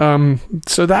 Yeah.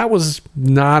 So that was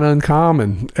not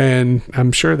uncommon, and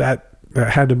I'm sure that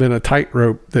had to have been a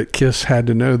tightrope that Kiss had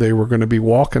to know they were going to be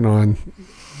walking on,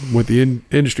 with the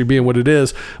industry being what it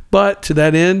is. But to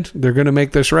that end, they're going to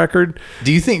make this record.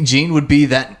 Do you think Gene would be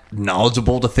that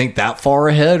knowledgeable to think that far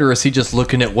ahead, or is he just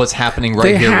looking at what's happening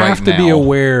right here, right now? They have to be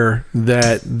aware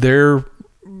that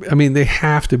they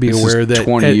have to be aware that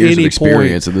 20 at years any of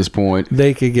experience point, at this point,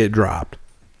 they could get dropped.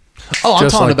 Oh, I'm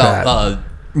Just talking like about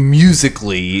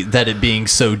musically, that it being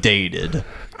so dated.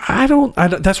 I don't.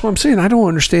 That's what I'm saying. I don't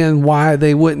understand why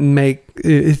they wouldn't make.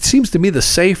 It seems to me the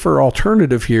safer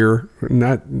alternative here,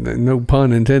 no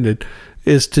pun intended,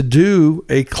 is to do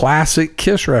a classic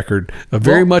Kiss record,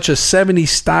 very much a 70s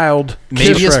styled Kiss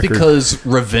record. Maybe it's because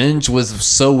Revenge was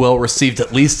so well received,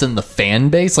 at least in the fan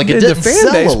base. Like, it didn't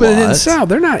sell a lot. But it didn't sell.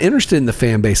 They're not interested in the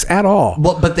fan base at all.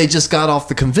 Well, but they just got off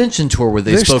the convention tour where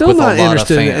they They're spoke still with not a lot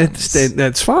interested of fans.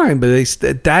 That's fine, but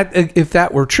if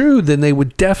that were true, then they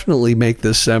would definitely make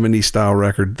this 70s style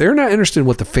record. They're not interested in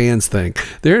what the fans think.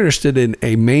 They're interested in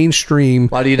a mainstream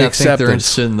Why do you not acceptance. think they're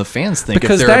interested in the fans think?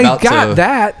 Because if they're they about got to...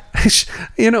 that.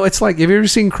 It's like, have you ever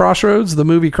seen Crossroads, the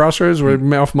movie Crossroads, where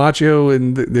Ralph Macchio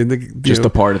and just the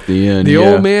part at the end, the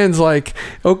old man's like,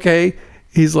 okay,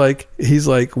 he's like,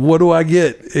 what do I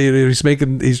get? He's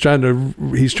trying to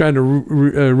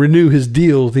renew his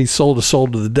deal. He sold a soul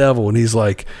to the devil, and he's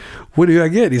like, what do I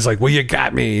get? He's like, well, you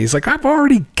got me. He's like, I've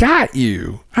already got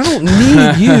you. I don't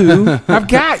need you. I've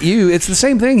got you. It's the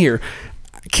same thing here.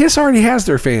 Kiss already has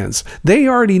their fans. They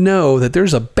already know that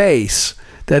there's a base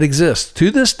that exists.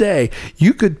 To this day,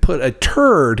 you could put a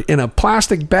turd in a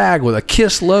plastic bag with a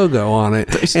Kiss logo on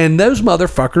it, and those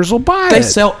motherfuckers will buy it. They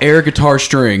sell air guitar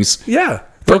strings. Yeah.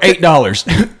 For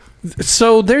 $8.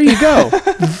 So there you go.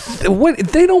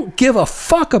 They don't give a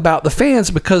fuck about the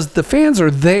fans because the fans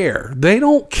are there. They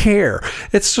don't care.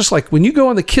 It's just like when you go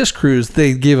on the Kiss cruise,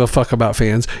 they give a fuck about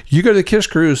fans. You go to the Kiss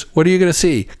cruise, what are you going to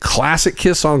see? Classic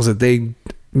Kiss songs that they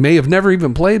may have never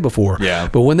even played before. Yeah.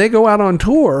 But when they go out on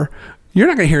tour, you're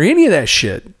not going to hear any of that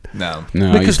shit. No,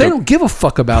 because they don't give a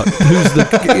fuck about who's the.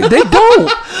 They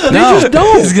don't. They just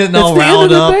don't. He's getting all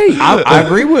riled up. I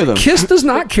agree with him. Kiss does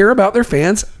not care about their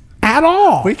fans at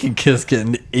all. We can Kiss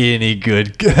getting any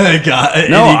good guy.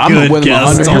 No, I'm good with him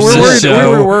guest 100%. on this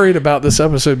show. We were worried about this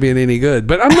episode being any good,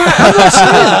 but I'm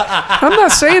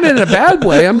not saying it in a bad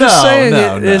way. I'm just saying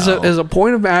it as a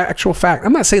point of actual fact.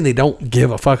 I'm not saying they don't give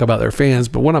a fuck about their fans,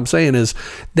 but what I'm saying is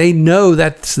they know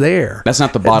that's there. That's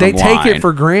not the bottom line. They take it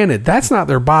for granted. That's not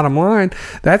their bottom line.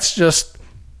 That's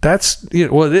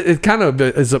it kind of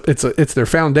is it's their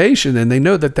foundation, and they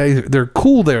know that they're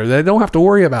cool there. They don't have to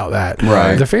worry about that.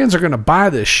 Right. The fans are going to buy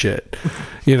this shit,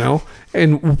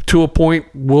 and to a point,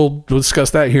 we'll discuss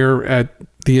that here at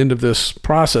the end of this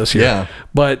process here. Yeah.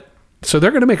 But so they're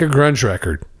going to make a grunge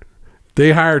record.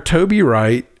 They hire Toby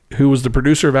Wright, who was the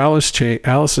producer of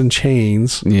Alice in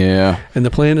Chains. Yeah. And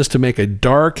the plan is to make a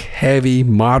dark, heavy,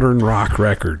 modern rock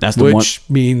record. That's the which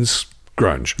means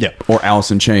grunge. Yeah. Or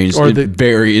Alice in Chains, Or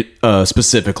very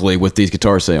specifically with these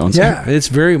guitar sounds. Yeah, it's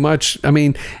very much. I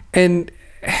mean, and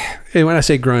when I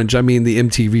say grunge, I mean the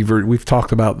MTV version. We've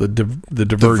talked about the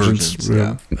divergence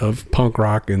of punk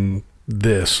rock and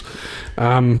this.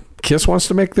 Kiss wants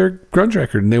to make their grunge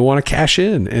record, and they want to cash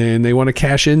in, and they want to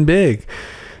cash in big.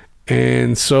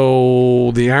 And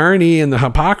so the irony and the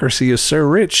hypocrisy is so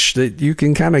rich that you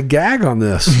can kind of gag on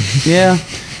this. Yeah.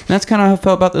 That's kind of how I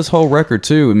felt about this whole record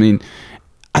too. I mean,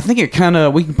 I think it kind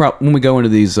of, we can probably, when we go into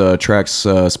these tracks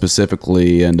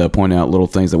specifically and point out little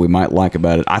things that we might like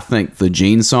about it, I think the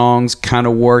Gene songs kind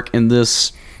of work in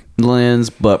this lens,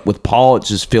 but with Paul, it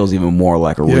just feels even more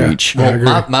like a reach.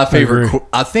 Well, my favorite,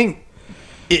 I think,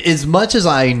 as much as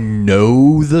I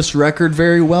know this record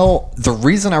very well, the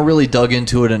reason I really dug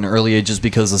into it in an early age is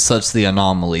because of such the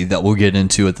anomaly that we'll get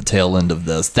into at the tail end of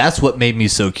this. That's what made me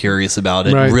so curious about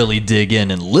it and really dig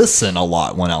in and listen a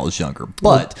lot when I was younger.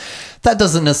 But that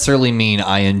doesn't necessarily mean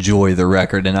I enjoy the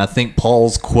record. And I think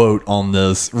Paul's quote on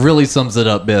this really sums it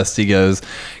up best. He goes,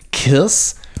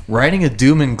 Kiss writing a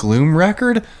doom and gloom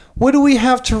record? What do we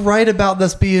have to write about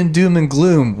that's being doom and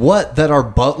gloom? What, that our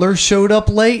butler showed up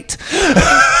late?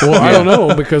 Well, I don't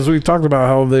know, because we talked about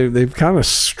how they've kind of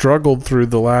struggled through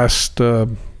the last,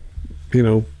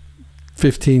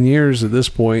 15 years at this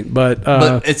point. But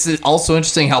it's also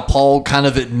interesting how Paul kind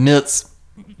of admits,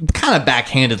 kind of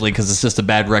backhandedly, because it's just a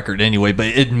bad record anyway, but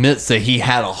admits that he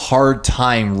had a hard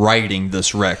time writing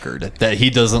this record, that he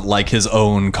doesn't like his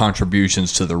own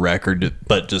contributions to the record,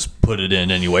 but just put it in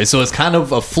anyway. So it's kind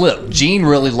of a flip. Gene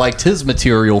really liked his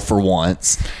material for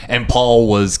once, and Paul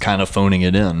was kind of phoning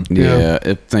it in. Yeah,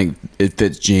 I think it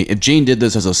fits Gene. If Gene did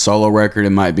this as a solo record,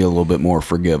 it might be a little bit more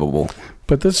forgivable.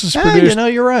 But this is produced...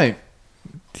 you're right.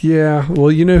 Yeah,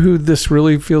 well, you know who this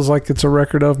really feels like it's a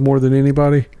record of more than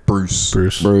anybody? Bruce,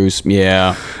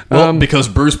 yeah. Well, because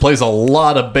Bruce plays a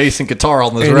lot of bass and guitar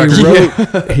on this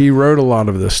record. He wrote a lot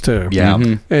of this too.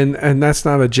 Yeah, and that's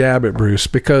not a jab at Bruce,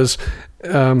 because,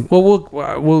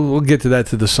 we'll get to that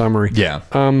to the summary. Yeah.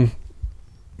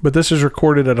 But this is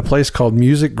recorded at a place called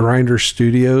Music Grinder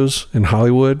Studios in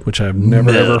Hollywood, which I've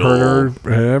never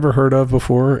ever heard of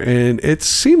before, and it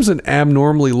seems an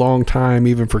abnormally long time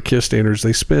even for Kiss standards.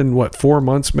 They spend 4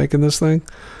 months making this thing?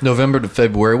 November to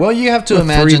February. Well, you have to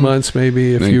imagine 3 months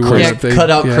maybe if you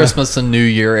cut out Christmas and New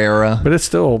Year era. But it's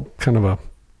still kind of a...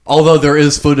 Although there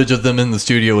is footage of them in the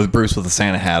studio with Bruce with a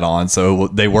Santa hat on, so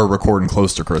they were recording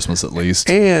close to Christmas at least.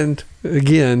 And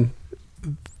again,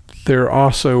 they're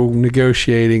also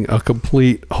negotiating a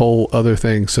complete whole other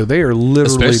thing. So they are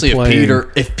literally especially playing.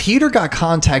 If Peter got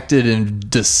contacted in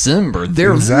December,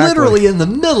 they're literally in the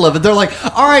middle of it. They're like,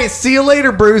 all right, see you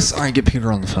later, Bruce. All right, get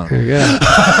Peter on the phone. Yeah.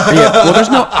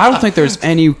 Well, I don't think there's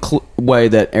any way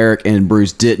that Eric and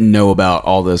Bruce didn't know about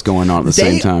all this going on at the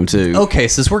same time too. Okay,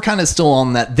 since we're kind of still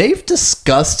on that, they've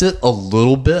discussed it a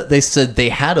little bit. They said they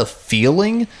had a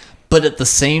feeling, but at the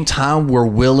same time were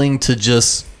willing to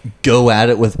just go at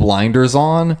it with blinders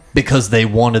on because they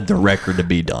wanted the record to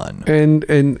be done.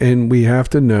 And we have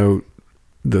to note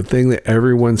the thing that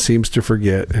everyone seems to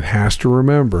forget and has to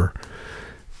remember: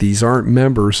 these aren't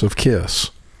members of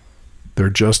Kiss. They're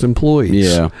just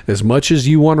employees. Yeah. As much as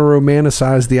you want to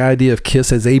romanticize the idea of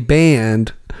Kiss as a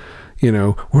band,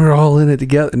 we're all in it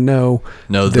together. No,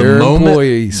 they're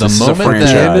employees. At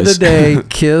the end of the day,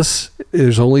 Kiss,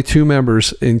 there's only 2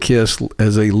 members in Kiss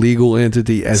as a legal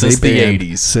entity, as since a band.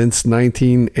 The 80s. Since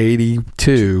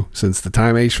 1982, since the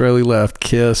time Ace Frehley left,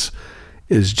 Kiss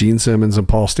is Gene Simmons and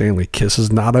Paul Stanley. Kiss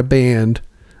is not a band.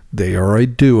 They are a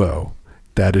duo.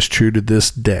 That is true to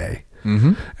this day.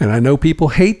 Mm-hmm. And I know people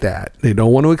hate that. They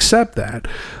don't want to accept that.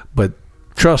 But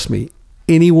trust me,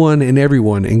 anyone and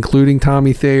everyone, including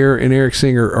Tommy Thayer and Eric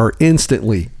Singer, are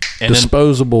instantly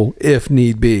disposable if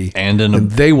need be. And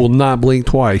they will not blink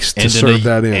twice to serve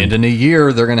that in. And in a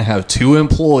year, they're going to have 2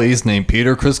 employees named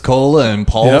Peter Criscola and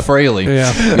Paul Fraley.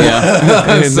 Yeah.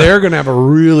 And they're going to have a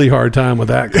really hard time with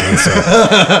that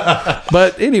concept.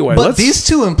 But anyway, these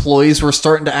 2 employees were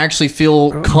starting to actually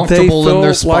feel comfortable in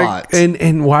their spots.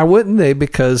 And why wouldn't they?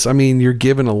 Because, you're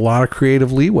given a lot of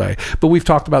creative leeway. But we've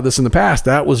talked about this in the past.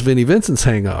 That was Vinnie Vincent's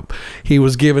hang up. He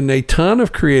was given a ton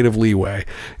of creative leeway,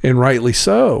 and rightly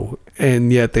so.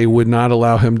 And yet they would not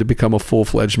allow him to become a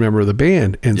full-fledged member of the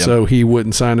band. And so he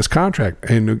wouldn't sign his contract.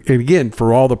 And again,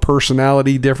 for all the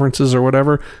personality differences or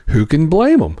whatever, who can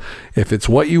blame him? If it's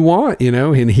what you want,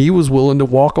 and he was willing to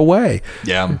walk away.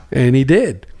 Yeah. And he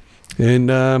did.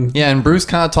 And and Bruce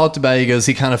kind of talked about it. He goes,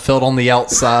 he kind of felt on the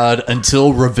outside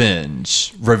until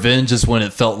Revenge. Revenge is when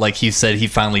it felt like he said he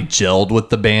finally gelled with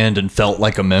the band and felt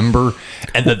like a member,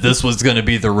 and that this was going to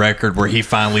be the record where he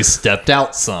finally stepped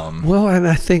out some. Well, and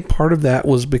I think part of that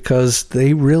was because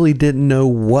they really didn't know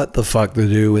what the fuck to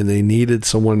do, and they needed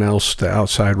someone else to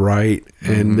outside write.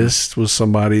 And this was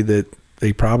somebody that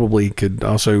they probably could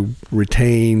also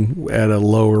retain at a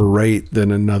lower rate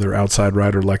than another outside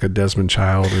writer like a Desmond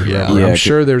Child or whoever. I'm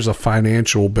sure there's a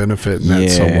financial benefit in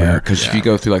that somewhere. Because if you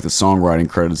go through the songwriting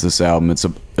credits of this album, it's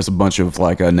a bunch of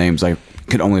names I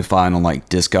could only find on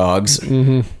Discogs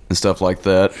and stuff like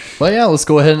that. Well, yeah, let's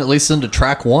go ahead and at least into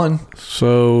track 1.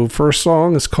 So first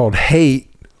song is called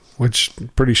Hate, which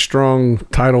pretty strong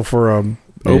title for a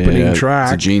opening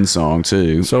track. It's a Gene song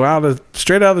too. So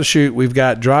straight out of the chute, we've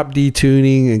got drop D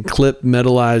tuning and clip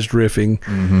metalized riffing,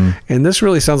 and this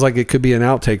really sounds like it could be an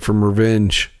outtake from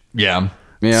Revenge. Yeah.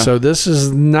 So this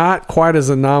is not quite as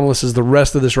anomalous as the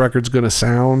rest of this record's going to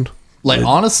sound.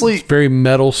 Honestly, it's very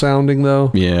metal sounding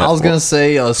though. Yeah. I was going to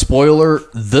say, spoiler,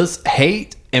 this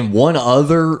Hate and one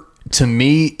other, to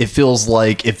me, it feels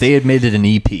like if they had made it an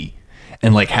EP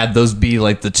and like had those be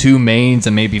like the two mains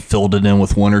and maybe filled it in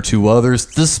with one or two others,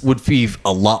 this would be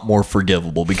a lot more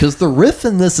forgivable because the riff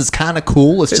in this is kind of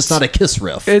cool. It's just not a Kiss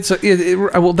riff.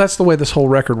 Well, that's the way this whole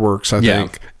record works, I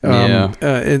think.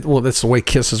 Well, that's the way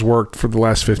Kiss has worked for the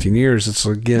last 15 years. It's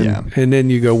again, and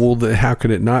then you go, well, how could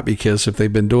it not be Kiss if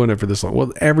they've been doing it for this long?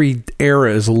 Well, every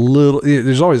era is a little.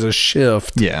 There's always a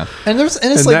shift. Yeah, and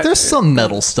there's some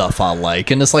metal stuff I like,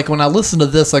 and it's like when I listen to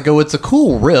this, I go, it's a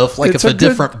cool riff. Like if a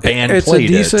different band played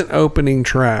it. It's a decent opening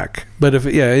track, but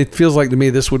it feels like to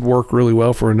me this would work really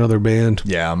well for another band.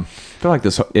 Yeah, I feel like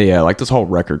this whole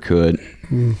record could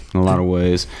in a lot of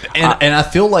ways. And I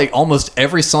feel like almost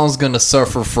every song's going to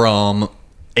suffer from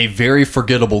a very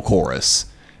forgettable chorus.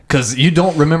 Because you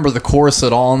don't remember the chorus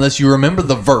at all in this. You remember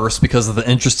the verse because of the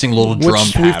interesting little drum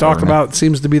pattern. Which we've talked about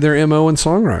seems to be their MO in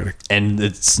songwriting. And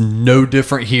it's no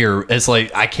different here. It's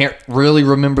like I can't really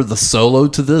remember the solo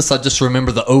to this. I just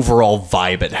remember the overall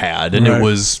vibe it had. And it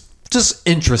was just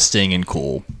interesting and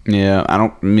cool. Yeah,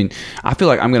 I feel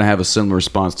like I'm going to have a similar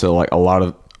response to like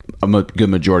a good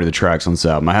majority of the tracks on this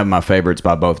album. I have my favorites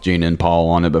by both Gene and Paul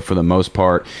on it, but for the most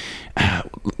part,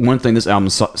 one thing this album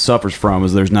suffers from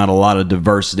is there's not a lot of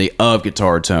diversity of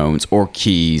guitar tones or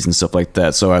keys and stuff like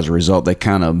that. So as a result, they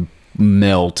kind of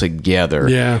meld together.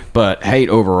 Yeah. But Hate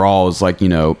overall is like,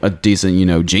 a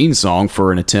decent, Gene song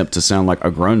for an attempt to sound like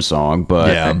a grunge song,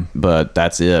 but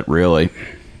that's it, really.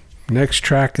 Next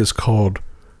track is called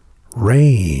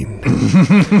Rain.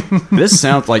 This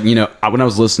sounds like, when I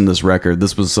was listening to this record,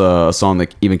 this was a song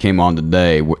that even came on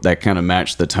today that kind of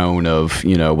matched the tone of,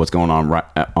 what's going on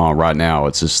right now.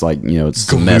 It's just like, it's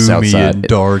a mess outside. And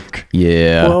dark.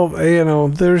 Yeah. Well,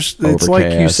 it's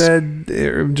like you said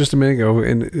just a minute ago,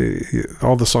 and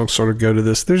all the songs sort of go to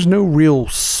this. There's no real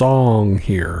song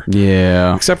here.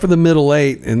 Yeah. Except for the middle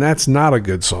eight, and that's not a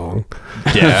good song.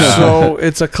 Yeah. So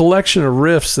it's a collection of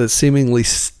riffs that seemingly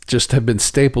just have been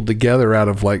stapled together out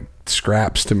of like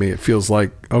scraps to me. It feels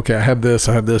like, okay, I have this.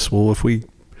 Well, if we,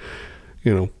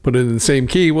 put it in the same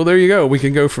key, well, there you go. We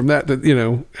can go from that to,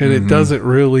 and it doesn't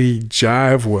really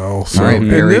jive well. So, right,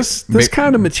 and this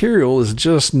kind of material is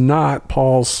just not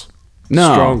Paul's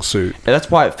strong suit. And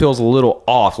that's why it feels a little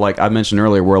off. Like I mentioned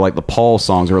earlier, where like the Paul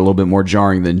songs are a little bit more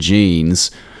jarring than Gene's,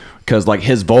 because like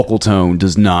his vocal tone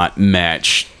does not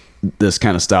match this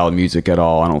kind of style of music at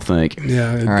all, I don't think.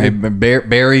 Yeah. All right,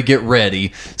 Barry, get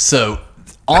ready. So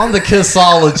on the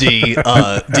Kissology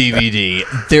DVD,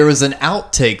 there is an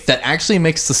outtake that actually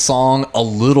makes the song a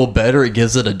little better. It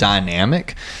gives it a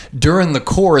dynamic. During the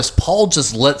chorus, Paul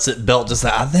just lets it belt, just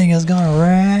like, I think it's gonna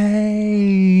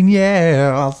rain.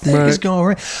 Yeah, I think it's gonna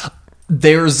rain.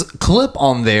 There's a clip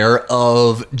on there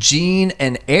of Gene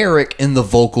and Eric in the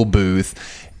vocal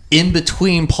booth. In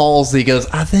between Paul's, he goes,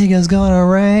 I think it's gonna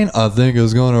rain. I think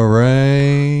it's gonna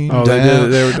rain. Oh, they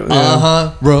did. They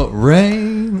were,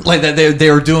 rain. Like that.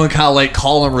 They were doing kind of like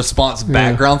call and response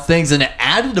background things, and it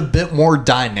added a bit more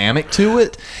dynamic to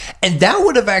it. And that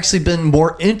would have actually been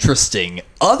more interesting.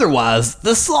 Otherwise,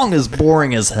 this song is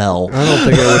boring as hell. I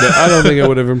don't think it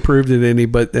would have improved it any.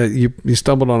 But you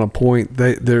stumbled on a point.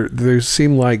 There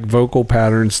seemed like vocal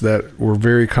patterns that were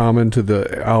very common to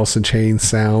the Alice in Chains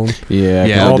sound.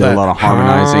 Yeah. All did a lot of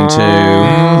harmonizing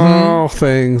too.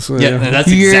 Things. Yeah,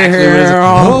 that's exactly what it is.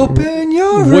 Open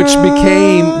your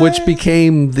eyes. Which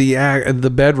became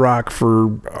the bedrock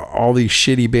for all these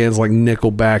shitty bands like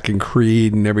Nickelback and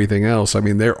Creed and everything else. I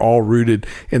mean, they're all rooted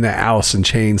in the Alice in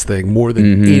Chains thing more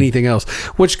than anything else,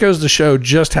 which goes to show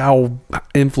just how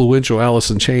influential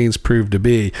Alice in Chains proved to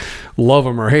be. Love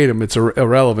them or hate them, it's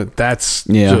irrelevant. That's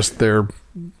just their...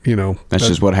 that's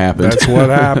just what happened. That's what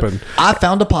happened. I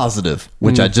found a positive,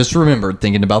 which I just remembered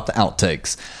thinking about the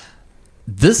outtakes.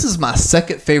 This is my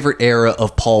second favorite era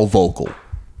of Paul vocal,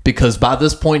 because by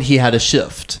this point he had a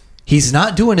shift. He's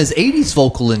not doing his 80s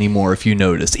vocal anymore, if you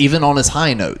notice, even on his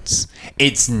high notes.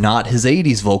 It's not his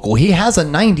 80s vocal. He has a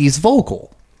 90s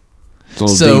vocal. It's a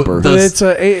little deeper. But it's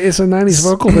a 90s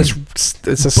vocal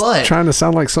that's trying to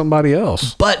sound like somebody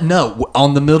else. But no,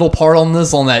 on the middle part on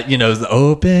this, on that,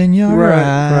 open your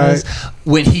eyes. Right.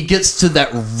 When he gets to that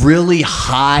really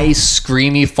high,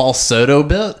 screamy falsetto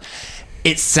bit,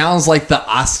 it sounds like the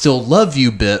I Still Love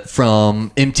You bit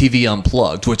from MTV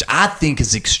Unplugged, which I think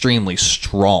is extremely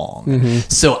strong.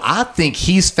 So I think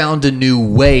he's found a new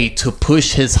way to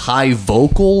push his high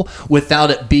vocal without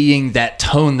it being that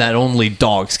tone that only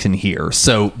dogs can hear.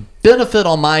 So benefit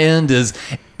on my end is,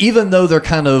 even though they're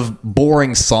kind of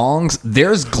boring songs,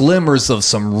 there's glimmers of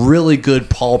some really good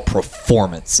Paul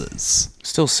performances.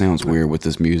 Still sounds weird with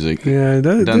this music. Yeah, it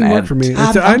doesn't work for me.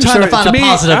 I'm trying to find a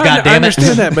positive, goddammit. I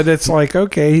understand that, but it's like,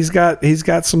 okay, he's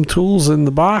got some tools in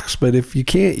the box, but if you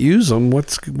can't use them,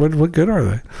 what good are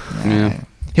they? Yeah.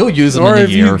 He'll use them or in a if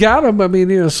year. you got them, I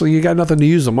mean, so you got nothing to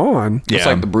use them on. It's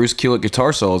like the Bruce Kulick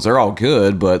guitar solos. They're all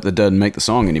good, but that doesn't make the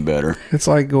song any better. It's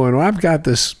like going, well, I've got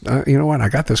this, you know what? I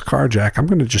got this car jack. I'm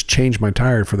going to just change my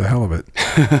tire for the hell of it.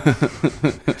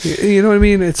 You know what I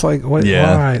mean? It's like, why?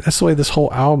 That's the way this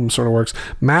whole album sort of works.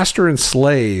 Master and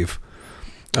Slave.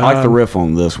 I like the riff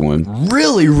on this one.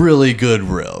 Really, really good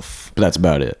riff. But that's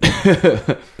about it.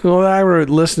 Well, I wrote,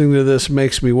 listening to this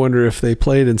makes me wonder if they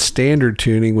played in standard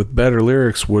tuning with better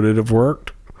lyrics, would it have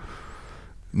worked?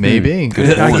 Maybe.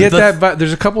 I get that.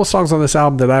 There's a couple of songs on this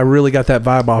album that I really got that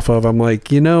vibe off of. I'm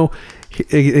like, and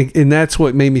that's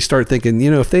what made me start thinking,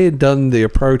 if they had done the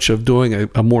approach of doing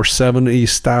a more 70s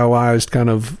stylized kind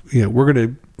of, we're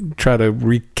going to try to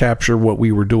recapture what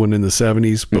we were doing in the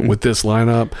 70s, but with this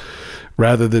lineup,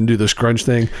 rather than do this grunge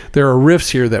thing. There are riffs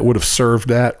here that would have served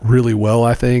that really well,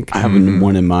 I think. I have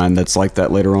one in mind that's like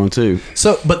that later on, too.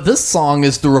 So, but this song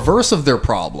is the reverse of their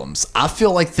problems. I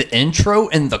feel like the intro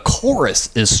and the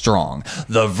chorus is strong.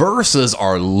 The verses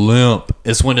are limp.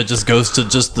 It's when it just goes to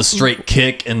just the straight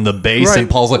kick and the bass, Right. and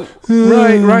Paul's like,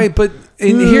 Right. But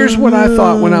here's what I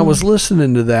thought when I was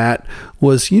listening to that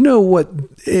was, even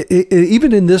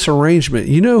in this arrangement,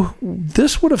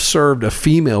 this would have served a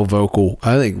female vocal,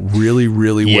 I think, really,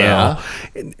 really well.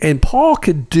 And Paul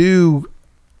could do,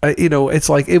 it's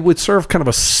like it would serve kind of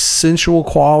a sensual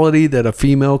quality that a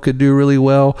female could do really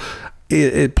well.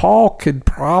 Paul could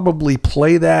probably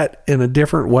play that in a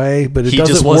different way, but it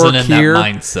doesn't just wasn't work in here.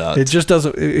 that mindset. It just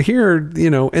doesn't here,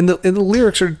 and the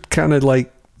lyrics are kind of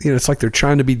like, it's like they're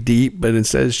trying to be deep, but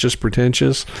instead it's just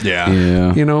pretentious.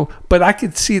 Yeah. But I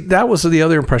could see that was the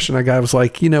other impression I got. I was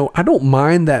like, I don't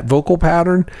mind that vocal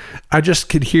pattern. I just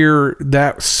could hear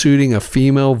that suiting a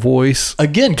female voice.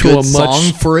 Again, good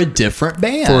song for a different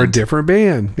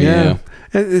band. Yeah.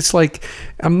 It's like,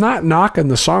 I'm not knocking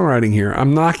the songwriting here.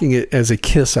 I'm knocking it as a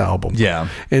Kiss album. Yeah.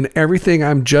 And everything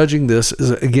I'm judging this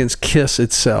is against Kiss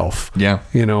itself. Yeah.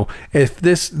 If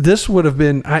this would have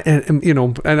been,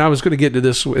 and I was going to get to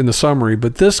this in the summary,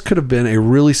 but this could have been a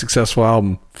really successful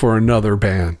album for another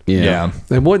band. Yeah.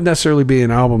 It wouldn't necessarily be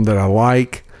an album that I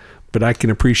like, but I can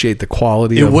appreciate the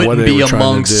quality of what they were trying to do. It wouldn't be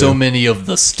among so many of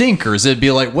the stinkers. It'd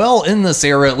be like, well, in this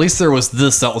era, at least there was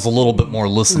this that was a little bit more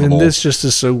listenable. And this just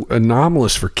is so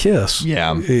anomalous for Kiss.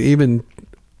 Yeah. Even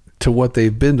to what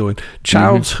they've been doing.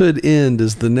 Childhood End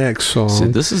is the next song. See,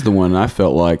 this is the one I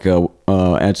felt like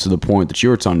adds to the point that you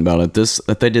were talking about.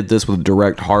 If they did this with a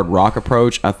direct hard rock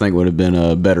approach, I think would have been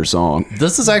a better song.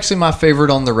 This is actually my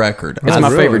favorite on the record. It's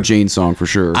my favorite Gene song for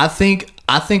sure. I think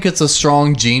it's a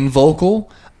strong Gene vocal.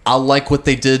 I like what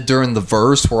they did during the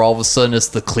verse where all of a sudden it's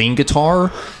the clean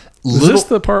guitar. Is this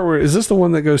the part where, is this the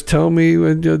one that goes, tell me,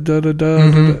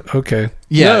 okay.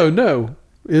 Yeah. No.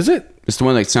 Is it? It's the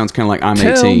one that sounds kind of like I'm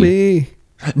Tell 18. me.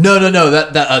 No.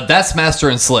 That's Master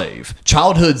and Slave.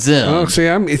 Childhood's End. Oh, see,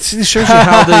 it shows you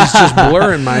how these just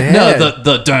blur in my head. No,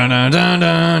 the dun dun dun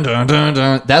dun dun dun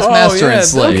dun. That's Master and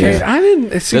Slave. Okay, I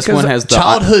didn't. See, this one has the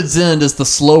Childhood's End is the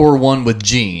slower one with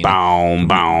Gene. Boom,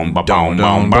 boom, boom, boom,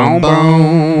 boom, boom,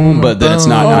 boom. But then it's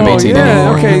not I'm 18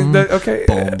 yeah, anymore. Okay.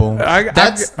 Boom, boom.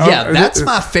 That's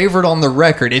my favorite on the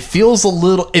record. It feels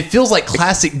like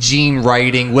classic Gene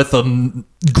writing with a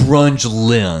grunge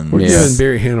lens. We're giving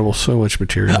Barry Hannibal so much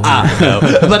material. I know,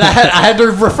 but I had to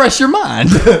refresh your mind.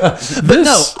 But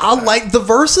no, I like the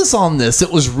verses on this.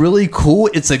 It was really cool.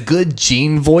 It's a good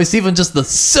Gene voice, even just the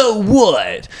 "so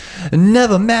what,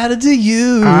 never mattered to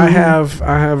you." I have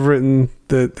written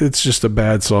that it's just a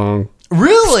bad song.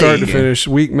 Really? Start to finish,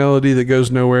 weak melody that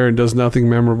goes nowhere and does nothing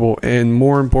memorable, and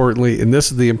more importantly, and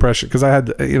this is the impression, because I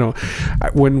had,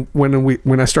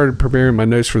 when I started preparing my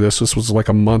notes for this was like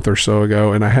a month or so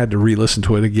ago, and I had to re-listen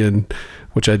to it again,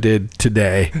 which I did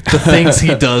today. The things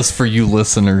he does for you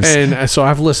listeners. And so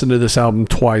I've listened to this album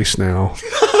twice now.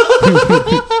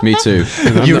 Me too.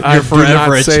 You're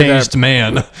forever a changed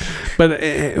man.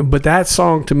 But that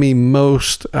song to me,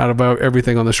 most out of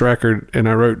everything on this record, and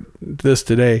I wrote this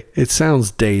today, it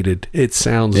sounds dated. It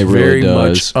sounds very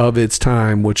much of its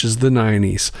time, which is the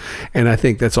 90s. And I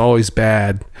think that's always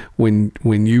bad when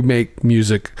you make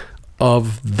music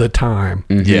of the time.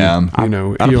 Mm-hmm. Yeah.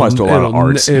 That applies to a lot of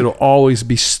arts. It'll always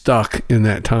be stuck in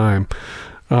that time.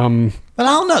 But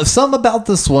I don't know, something about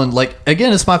this one, like,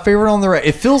 again, it's my favorite on the record.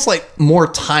 It feels like more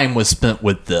time was spent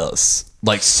with this.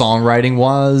 Like, songwriting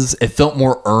wise, it felt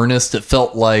more earnest. It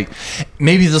felt like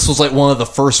maybe this was like one of the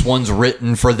first ones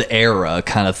written for the era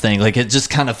kind of thing. Like, it just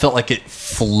kind of felt like it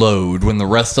flowed when the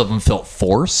rest of them felt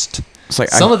forced. like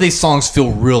some of these songs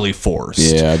feel really forced.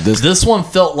 Yeah, this one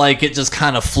felt like it just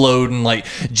kind of flowed, and like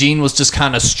Gene was just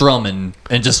kind of strumming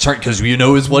and just turned, because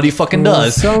is what he fucking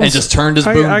does, and just turned his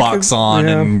boombox on.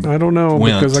 Yeah, and I don't know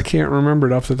went. because I can't remember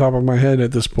it off the top of my head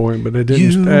at this point. But it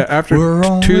didn't. After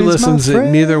 2 listens,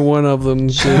 neither one of them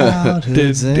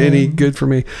did any good for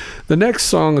me. The next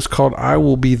song is called "I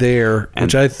Will Be There,"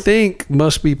 which I think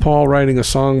must be Paul writing a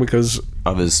song because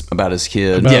about his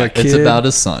kid. It's about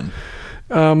his son.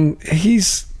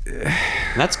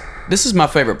 This is my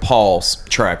favorite Paul's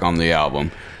track on the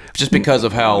album, just because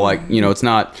of how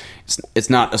it's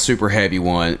not a super heavy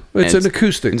one. It's an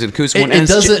acoustic. It's an acoustic one. And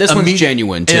this one's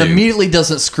genuine too. It immediately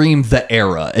doesn't scream the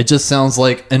era. It just sounds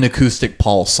like an acoustic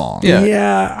Paul song.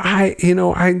 Yeah. I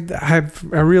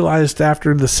realized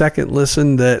after the second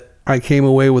listen that I came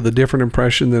away with a different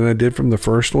impression than I did from the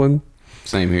first one.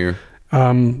 Same here.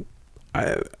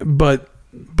 But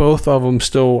both of them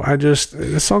still,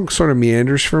 the song sort of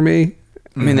meanders for me.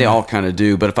 I mean, they all kind of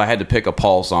do, but if I had to pick a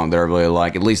Paul song that I really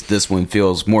like, at least this one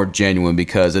feels more genuine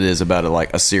because it is about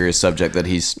a serious subject that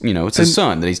he's, it's his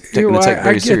son that he's going to take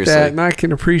very seriously. I get that, and I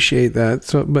can appreciate that.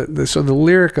 So the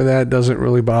lyric of that doesn't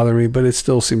really bother me, but it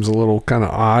still seems a little kind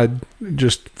of odd,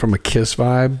 just from a Kiss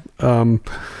vibe.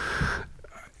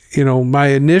 My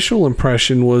initial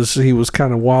impression was he was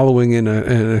kind of wallowing in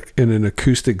an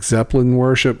acoustic Zeppelin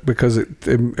worship, because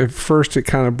at first it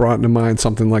kind of brought into mind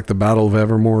something like the Battle of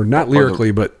Evermore, not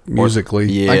lyrically but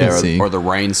musically. Or the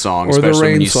Rain song,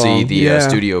 especially when you see the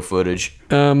studio footage.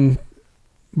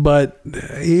 But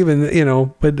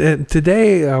even, but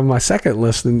today, on my second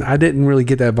listen, I didn't really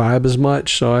get that vibe as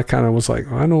much. So I kind of was like,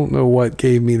 I don't know what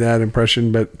gave me that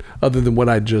impression, but other than what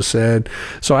I just said.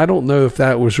 So I don't know if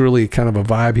that was really kind of a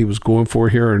vibe he was going for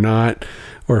here or not,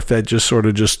 or if that just sort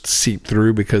of just seeped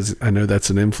through, because I know that's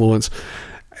an influence.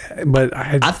 But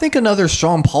I think another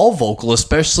strong Paul vocal,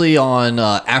 especially on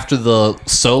after the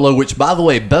solo, which, by the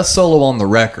way, best solo on the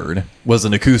record was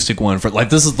an acoustic one.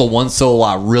 This is the one solo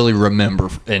I really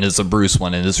remember, and it's a Bruce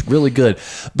one, and it's really good.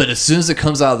 But as soon as it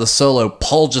comes out of the solo,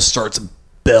 Paul just starts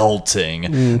belting.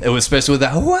 It was especially with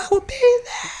that, "Oh, I will be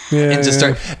there," and just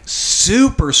start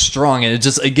super strong. And it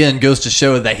just again goes to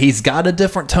show that he's got a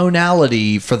different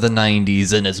tonality for the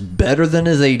 90s, and it's better than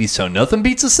his 80s tone. Nothing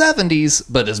beats the 70s,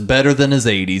 but it's better than his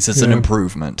 80s. It's an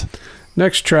improvement.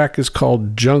 Next track is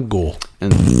called "Jungle,"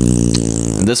 and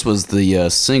this was the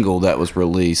single that was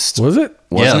released. Was it?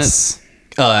 Yes.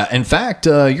 In fact,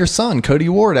 your son Cody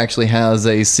Ward actually has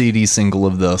a CD single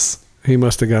of this. He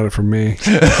must have got it from me.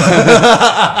 Then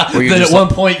at one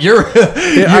point you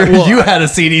had a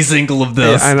CD single of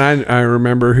this. Yeah, and I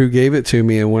remember who gave it to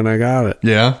me and when I got it.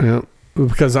 Yeah.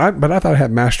 Because I thought it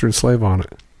had Master and Slave on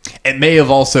it. It may have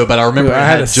also, but I remember I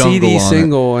had a Jungle CD on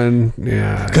single, it. And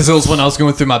because it was when I was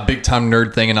going through my big time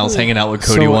nerd thing, and I was hanging out with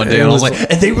Cody one day, and I was like,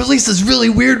 and they released this really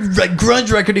weird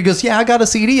grunge record. He goes, "Yeah, I got a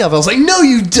CD of it." I was like, "No,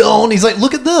 you don't." He's like,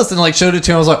 "Look at this," and showed it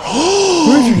to him. I was like, "Oh,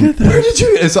 where'd you get that? Where did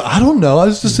you?" It's like, I don't know. I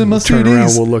was just in my Turn CDs.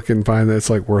 around, we'll look and find that it's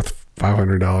worth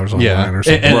 $500 online or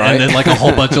something. And then a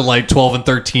whole bunch of 12 and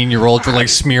 13-year-olds were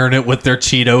smearing it with their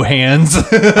Cheeto hands.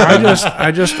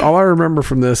 I just all I remember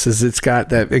from this is it's got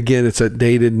that, again, it's a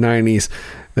dated 90s,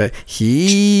 that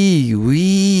we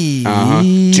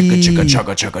it's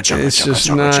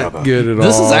just not good at all.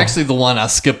 This is actually the one I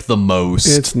skipped the most.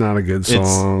 It's not a good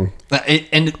song.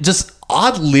 And just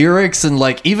odd lyrics, and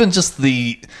even just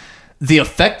the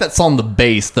effect that's on the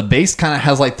bass. The bass kind of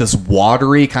has this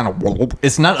watery kind of.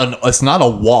 It's not a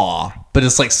wah, but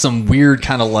it's some weird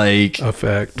kind of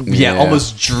effect. Yeah,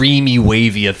 almost dreamy,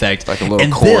 wavy effect, like a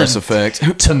little chorus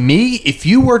effect. To me, if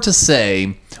you were to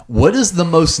say what is the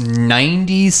most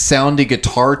 90s sounding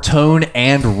guitar tone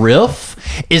and riff,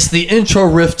 it's the intro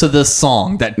riff to this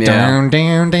song. That down,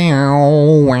 down,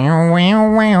 down, wow,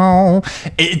 wow, wow.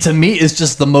 It, to me, is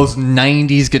just the most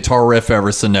 90s guitar riff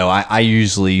ever. So no, I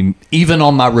usually, even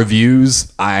on my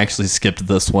reviews, I actually skipped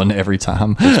this one every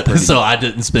time. So I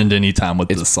didn't spend any time with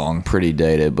this song. Pretty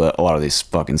dated, but a lot of these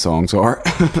fucking songs are.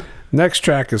 Next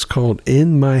track is called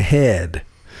 "In My Head."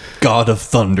 God of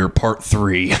Thunder Part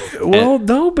 3. Well,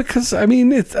 no, because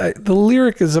it's the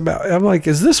lyric is about. I'm like,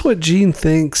 is this what Gene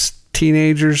thinks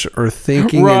teenagers are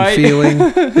thinking and feeling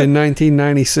in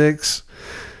 1996?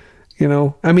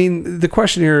 The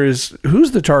question here is, who's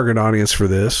the target audience for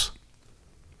this?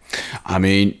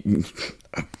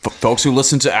 Folks who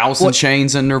listen to Alice in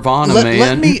Chains and Nirvana,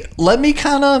 man. Let me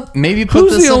kind of maybe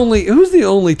put who's the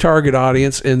only target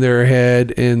audience in their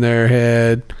head.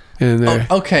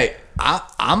 Okay.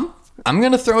 I'm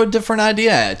gonna throw a different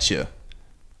idea at you.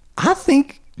 I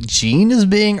think Gene is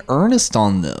being earnest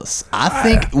on this. I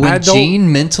think when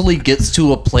Gene mentally gets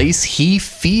to a place he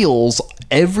feels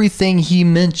everything he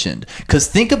mentioned. Because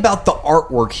think about the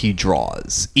artwork he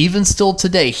draws. Even still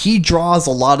today, he draws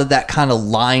a lot of that kind of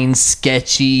line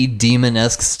sketchy,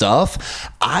 demon-esque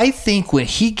stuff. I think when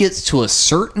he gets to a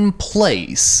certain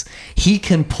place, he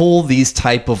can pull these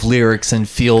type of lyrics and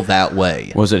feel that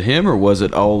way. Was it him or was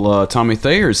it old Tommy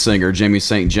Thayer's singer, Jimmy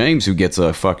St. James, who gets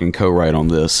a fucking co-write on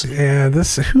this? Yeah,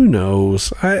 who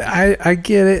knows? I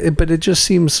get it, but it just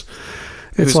seems...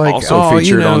 It's like, also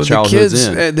featured on the kids,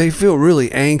 End. They feel really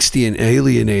angsty and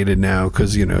alienated now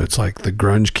because, it's like the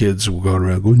grunge kids will go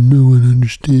around going, no one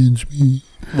understands me.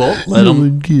 Well, let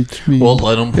him gets me. Well,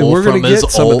 let him pull from his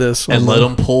old and let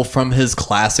him pull from his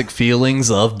classic feelings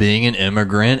of being an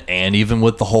immigrant, and even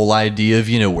with the whole idea of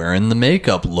wearing the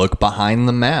makeup, look behind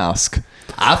the mask.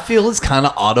 I feel it's kind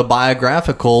of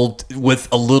autobiographical with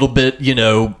a little bit,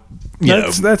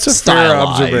 that's a fair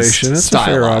observation. That's a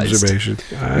fair observation.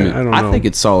 I don't know. I think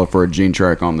it's solid for a Gene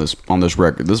track on this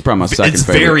record. This is probably my second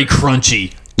favorite. It's very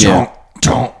crunchy. Yeah.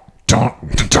 Crunchy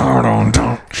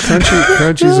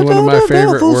is one of my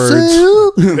favorite words.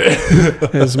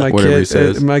 As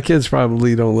my kids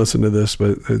probably don't listen to this,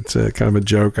 but it's kind of a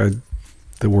joke.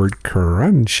 The word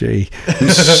crunchy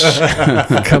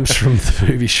comes from the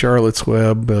movie Charlotte's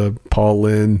Web. Paul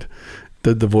Lynde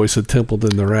did the voice of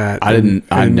Templeton the Rat. I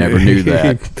never knew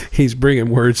that. He's bringing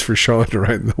words for Charlotte to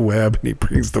write in the web, and he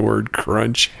brings the word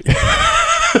crunch.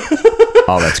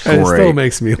 Oh, that's great. It still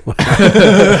makes me laugh.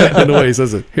 And the way he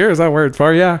says it. Here's that word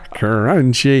for you.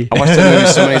 Crunchy. I watched that movie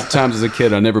so many times as a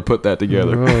kid. I never put that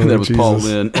together. That was Jesus. Paul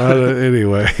Lynde.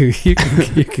 Anyway, you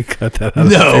can cut that out.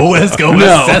 No, let's go.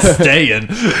 That's staying.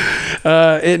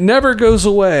 It never goes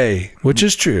away, which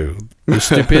is true. The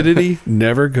stupidity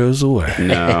never goes away.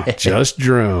 No. Just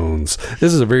drones.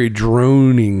 This is a very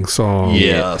droning song.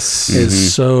 Yes.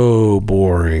 It's so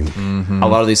boring. A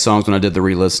lot of these songs, when I did the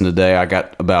re-listen today, I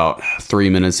got about 3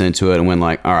 minutes into it and went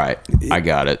like, all right, I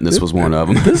got it. This was one of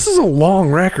them. This is a long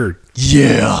record.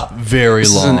 Yeah, very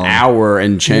long. This is an hour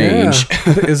and change.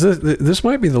 Yeah. This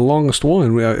might be the longest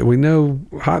one. We know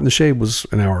Hot in the Shade was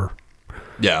an hour.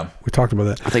 Yeah. We talked about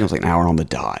that. I think it was like an hour on the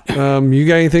dot. You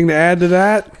got anything to add to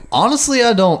that? Honestly,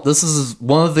 I don't. This is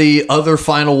one of the other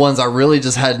final ones. I really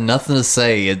just had nothing to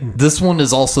say. This one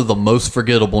is also the most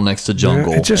forgettable next to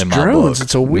Jungle. It just in my drones. book.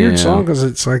 It's a weird song because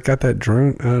it's like got that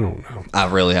drone. I don't know. I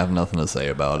really have nothing to say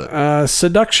about it.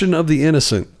 Seduction of the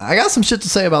Innocent. I got some shit to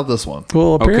say about this one.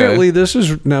 Well, apparently this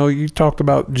is, now you talked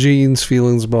about Gene's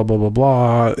feelings, blah, blah, blah,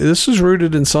 blah. This is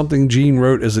rooted in something Gene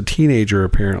wrote as a teenager,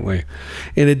 apparently.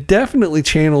 And it definitely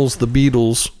channels the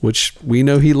Beatles, which we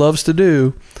know he loves to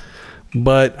do,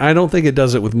 but I don't think it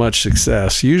does it with much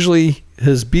success. Usually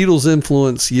his Beatles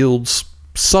influence yields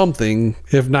something,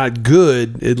 if not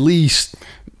good, at least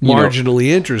marginally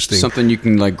interesting. Something you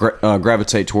can like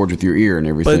gravitate towards with your ear and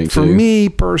everything. But for me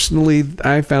personally,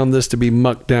 I found this to be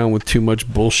mucked down with too much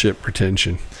bullshit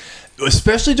pretension.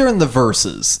 Especially during the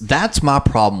verses. That's my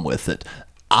problem with it.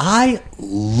 I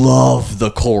love the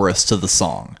chorus to the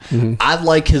song. Mm-hmm. I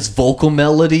like his vocal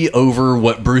melody over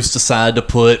what Bruce decided to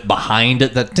put behind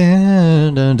it. That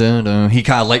dun, dun, dun, dun. He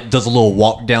kind of like does a little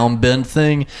walk down bend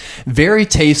thing. Very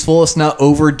tasteful. It's not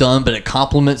overdone, but it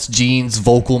complements Gene's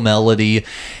vocal melody.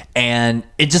 And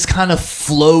it just kind of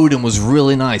flowed and was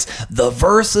really nice. The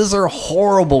verses are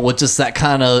horrible with just that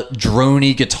kind of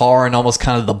drony guitar and almost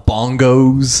kind of the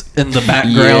bongos in the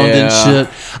background and shit.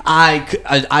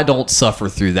 I don't suffer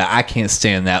through that. I can't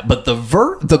stand that. But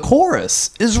the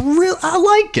chorus is real. I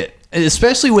like it,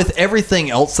 especially with everything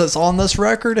else that's on this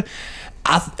record.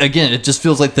 Again, it just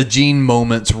feels like the Gene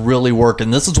moments really work.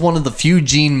 And this is one of the few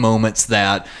Gene moments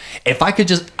that if I could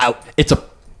just...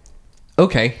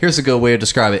 Okay, here's a good way to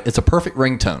describe it. It's a perfect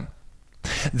ringtone.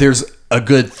 There's a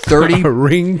good 30... A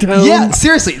ringtone? Yeah,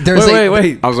 seriously.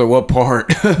 Wait. I was like, what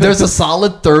part? There's a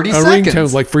solid 30 seconds. A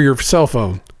ringtone's like for your cell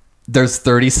phone. There's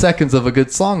 30 seconds of a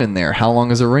good song in there. How long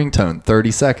is a ringtone?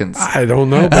 30 seconds. I don't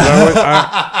know, but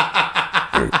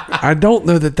I don't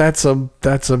know that that's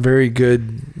a very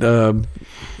good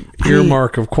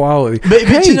earmark of quality. But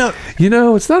hey,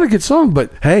 it's not a good song,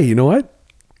 but hey, you know what?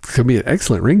 It could be an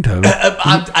excellent ringtone.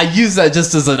 I use that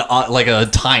just as a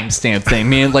timestamp thing,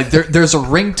 man. Like there's a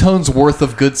ringtone's worth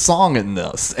of good song in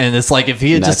this, and it's like if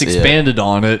he had just expanded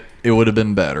on it, it would have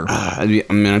been better. I mean,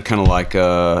 I'm kind of like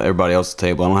everybody else at the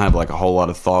table. I don't have like a whole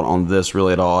lot of thought on this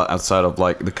really at all, outside of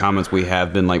like the comments we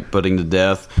have been like putting to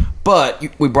death. But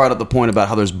we brought up the point about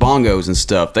how there's bongos and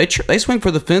stuff. They swing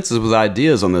for the fences with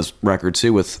ideas on this record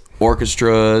too, with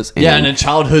orchestras. And in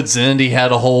Childhood's End, he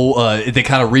had a whole. They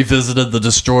kind of revisited the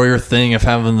Destroyer thing of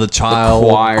having the child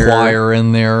choir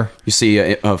in there. You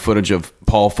see footage of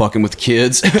Paul fucking with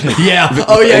kids. Yeah.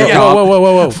 Oh yeah.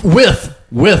 Whoa. With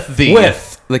with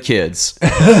the kids.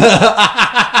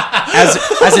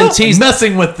 As in teasing,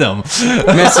 messing with them,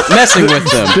 messing with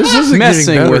them. This isn't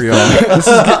messing getting better, with y'all.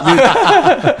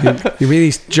 them. This is you mean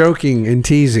he's joking and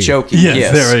teasing? Joking.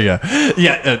 Yes, there we go.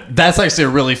 Yeah, that's actually a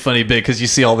really funny bit because you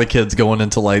see all the kids going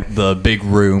into like the big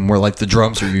room where like the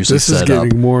drums are usually This is set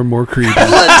getting up. more and more creepy.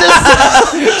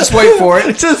 Just wait for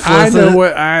it. Just I listen. know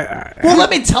what I Well, let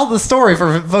me tell the story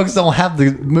for folks who don't have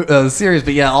the series.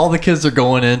 But yeah, all the kids are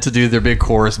going in to do their big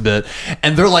chorus bit,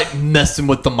 and they're like messing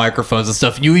with the microphones and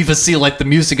stuff. And you even see like the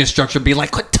music instructor be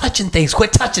like, "Quit touching things,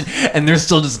 quit touching," and they're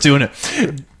still just doing it.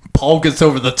 Paul gets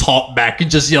over the talk back and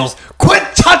just yells, "Quit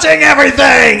touching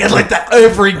everything!" And like that,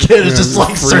 every kid is just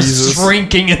like starts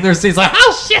shrinking in their seats, like,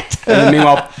 "Oh shit!" And then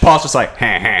meanwhile, Paul's just like,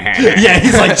 ha, ha, ha. Yeah,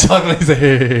 he's like chuckling. He's like,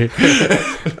 hey.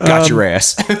 Got your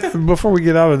ass. before we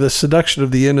get out of this, Seduction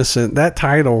of the Innocent, that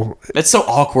title, It's so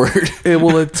awkward.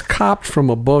 it's copped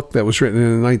from a book that was written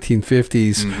in the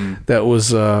 1950s that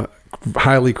was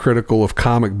highly critical of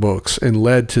comic books and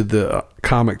led to the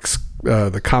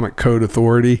the Comic Code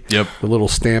Authority. Yep. The little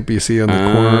stamp you see on the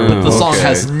corner. But the song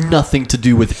has nothing to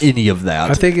do with any of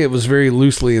that. I think it was very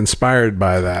loosely inspired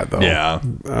by that, though. Yeah.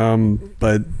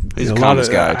 But He's a lot comics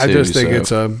of, guy, I too, just think so.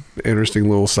 it's a interesting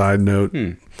little side note.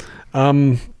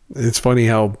 It's funny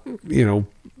how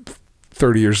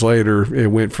 30 years later it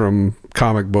went from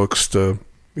comic books to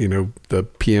the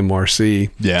PMRC.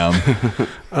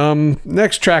 Yeah.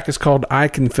 Next track is called "I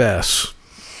Confess,"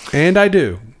 and I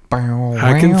do.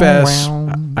 I confess,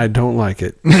 I don't like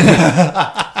it.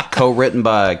 Co-written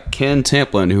by Ken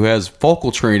Tamplin, who has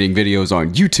vocal training videos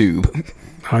on YouTube.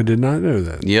 I did not know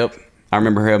that. Yep. I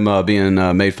remember him being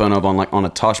made fun of on a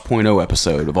Tosh.0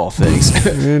 episode of all things.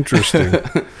 Interesting.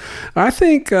 I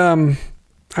think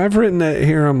I've written that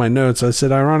here on my notes. I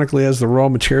said, ironically, has the raw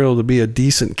material to be a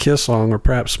decent Kiss song, or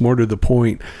perhaps more to the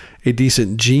point, a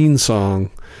decent Gene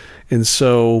song. And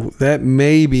so that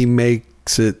maybe makes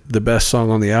it the best song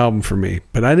on the album for me.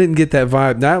 But I didn't get that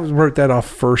vibe. I wrote that off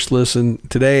first listen.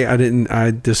 Today, I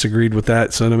disagreed with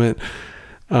that sentiment.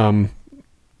 I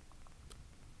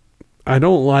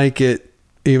don't like it,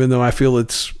 even though I feel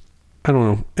it's, I don't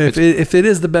know. If it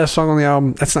is the best song on the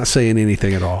album, that's not saying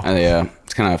anything at all. Yeah,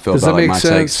 it's kind of I feel Does about that like make my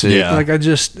sense? takes too. Yeah. Like it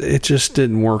just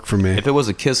didn't work for me. If it was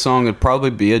a Kiss song, it'd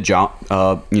probably be a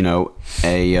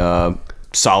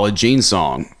solid Gene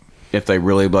song. If they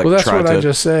really like, Well, that's tried what to, I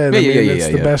just said. It's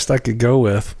the best I could go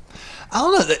with. I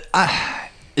don't know.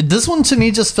 This one to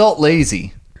me just felt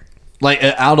lazy. Like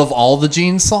out of all the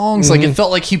Gene songs, like it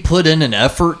felt like he put in an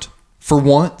effort for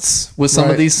once with some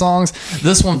of these songs.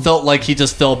 This one felt like he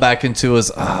just fell back into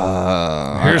his.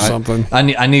 Here's something.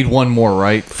 I need one more,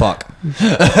 right? Fuck.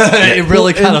 It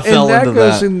really kind of fell into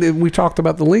that. And we talked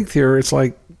about the length here. It's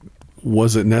like,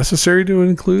 was it necessary to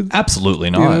include? Absolutely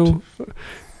not.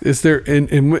 Is there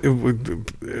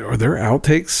are there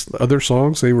outtakes, other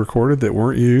songs they recorded that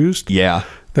weren't used? Yeah.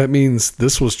 That means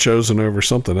this was chosen over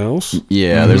something else.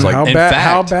 Yeah, there's like how in bad? fact-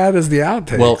 How bad is the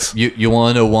outtakes? Well, you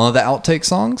want to know one of the outtake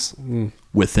songs?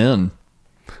 Within.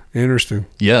 Interesting.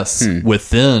 Yes,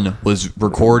 Within was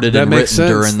recorded That and makes written sense.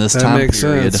 during this That time makes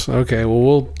period. sense. Okay, well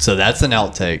we'll So that's an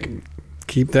outtake.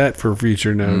 keep that for a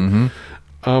future note.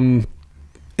 In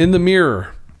the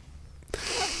Mirror.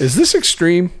 Is this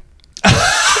extreme?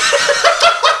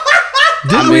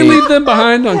 Didn't we leave them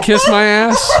behind on Kiss My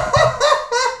Ass?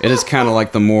 it is kind of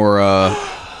like the more.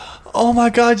 Oh my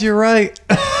God, you're right.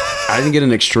 I didn't get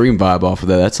an extreme vibe off of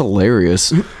that. That's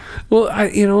hilarious.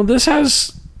 Well, this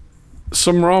has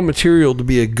some raw material to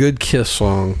be a good Kiss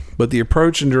song, but the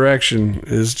approach and direction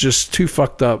is just too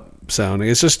fucked up sounding.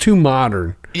 It's just too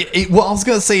modern. Well, I was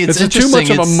gonna say it's Too interesting. much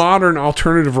of a modern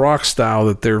alternative rock style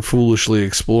that they're foolishly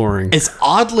exploring. It's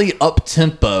oddly up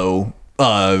tempo,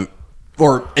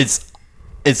 or it's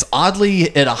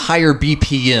oddly at a higher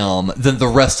BPM than the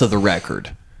rest of the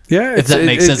record. Yeah, If that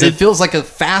makes sense. It feels like a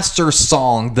faster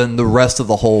song than the rest of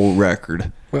the whole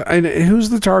record. And who's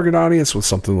the target audience with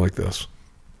something like this?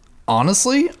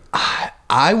 Honestly,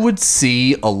 I would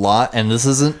see a lot, and this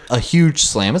isn't a huge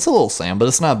slam. It's a little slam, but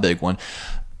it's not a big one.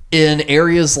 In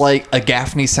areas like a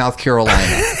Gaffney, South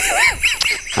Carolina.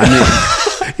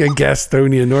 In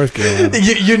Gastonia, North Carolina.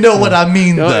 You know what I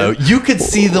mean, though. You could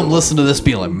see them listen to this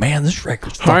being like, man, this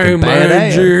record's Hey fucking man,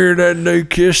 did you badass. hear that new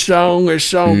Kiss song? A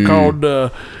song called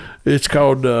it's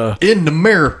called In the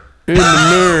Mirror. In the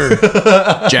Mirror.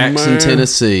 Jackson, Man.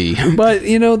 Tennessee. But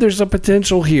there's a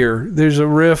potential here. There's a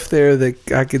riff there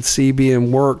that I could see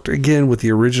being worked again with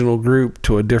the original group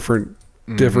to a different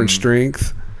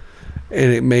strength,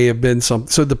 and it may have been something.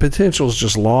 So the potential is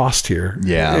just lost here.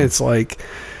 Yeah. It's like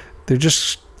they're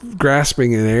just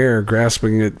grasping at air,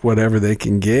 grasping at whatever they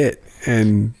can get,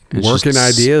 and It's working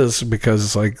just- ideas because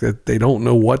it's like that they don't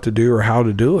know what to do or how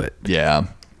to do it. Yeah.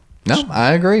 No,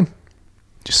 I agree.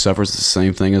 Just suffers the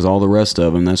same thing as all the rest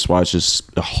of them. That's why it's just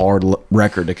a hard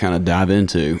record to kind of dive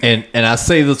into. And I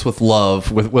say this with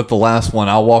love. With the last one,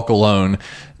 I'll Walk Alone.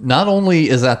 Not only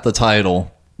is that the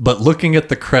title, but looking at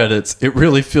the credits, it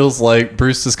really feels like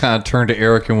Bruce just kind of turned to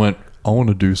Eric and went, "I want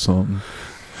to do something."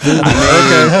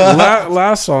 Okay,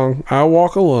 last song, "I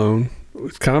Walk Alone."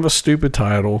 It's kind of a stupid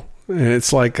title, and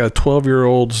it's like a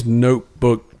 12-year-old's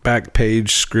notebook back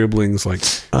page scribblings, like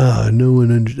no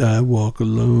one I walk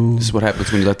alone. This is what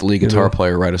happens when you let the lead guitar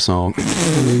player write a song.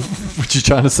 What you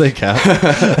trying to say, Cap?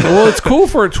 Well, it's cool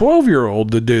for a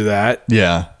 12-year-old to do that.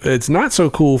 Yeah. It's not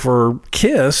so cool for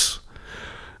Kiss.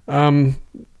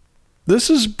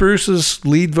 This is Bruce's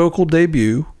lead vocal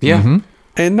debut. Yeah.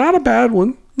 And not a bad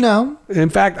one. No. In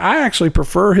fact, I actually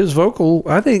prefer his vocal.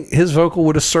 I think his vocal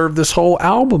would have served this whole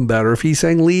album better if he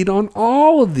sang lead on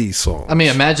all of these songs. I mean,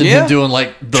 imagine him doing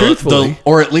like the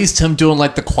or at least him doing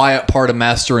like the quiet part of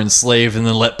Master and Slave, and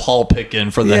then let Paul pick in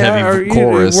for the heavy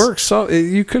chorus. It works. So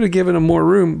you could have given him more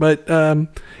room, but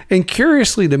and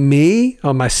curiously to me,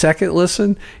 on my second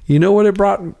listen, you know what it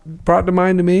brought to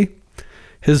mind to me?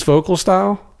 His vocal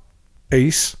style,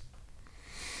 Ace.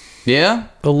 Yeah,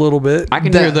 a little bit. I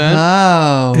can hear that.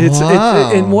 Oh,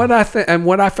 and what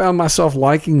I found myself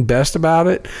liking best about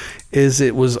it is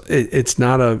it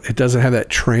doesn't have that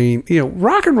train. You know,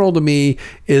 rock and roll to me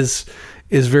is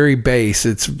very bass.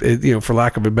 It's for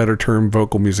lack of a better term,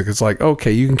 vocal music. It's like,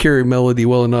 okay, you can carry a melody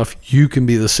well enough, you can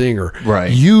be the singer.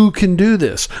 Right. You can do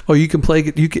this. Oh, you can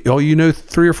play. You know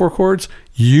 3 or 4 chords.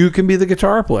 You can be the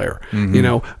guitar player. Mm-hmm. You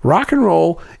know, rock and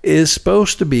roll is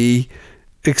supposed to be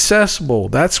accessible.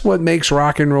 That's what makes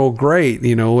rock and roll great,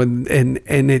 you know, and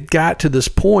it got to this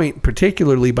point,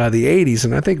 particularly by the 80s,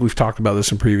 and I think we've talked about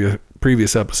this in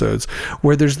previous episodes,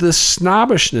 where there's this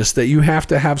snobbishness that you have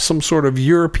to have some sort of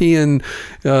European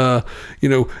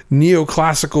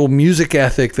neoclassical music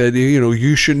ethic that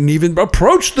you shouldn't even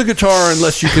approach the guitar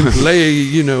unless you can play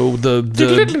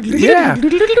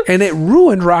and it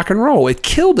ruined rock and roll. It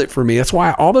killed it for me. That's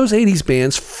why all those 80s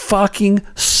bands fucking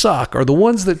suck, or the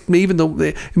ones that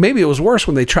maybe it was worse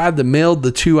when they tried to meld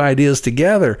the two ideas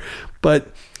together, but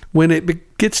when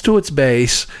it gets to its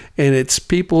base and it's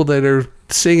people that are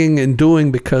singing and doing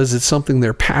because it's something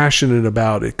they're passionate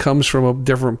about, it comes from a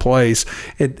different place.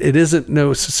 It isn't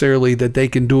necessarily that they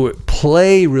can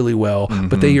play really well,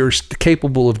 but they are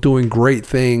capable of doing great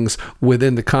things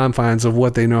within the confines of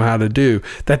what they know how to do.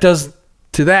 That does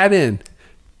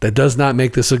not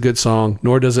make this a good song,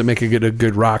 nor does it make it a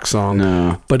good rock song.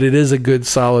 No. But it is a good,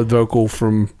 solid vocal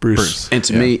from Bruce. And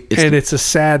to me, it's a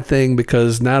sad thing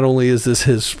because not only is this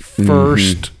his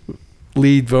first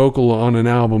lead vocal on an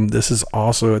album, this is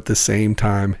also at the same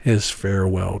time his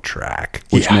farewell track,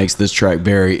 which makes this track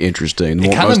very interesting.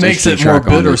 It kind of makes it more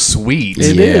bittersweet.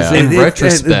 It is. In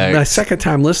retrospect. My second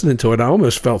time listening to it, I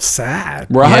almost felt sad,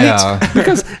 right? Yeah.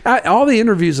 Because all the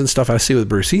interviews and stuff I see with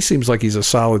Bruce, he seems like he's a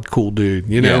solid, cool dude.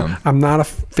 You know, Yeah. I'm not a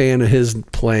fan of his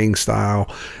playing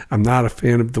style. I'm not a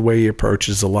fan of the way he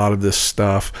approaches a lot of this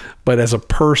stuff. But as a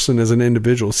person, as an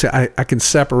individual, see, I can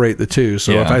separate the two.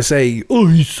 So if I say, "Oh,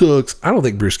 he sucks," I don't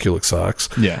think Bruce Kulick sucks.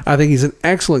 Yeah. I think he's an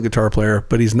excellent guitar player,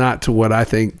 but he's not to what I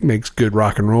think makes good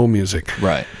rock and roll music.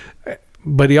 Right.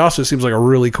 But he also seems like a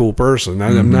really cool person.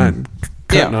 I'm not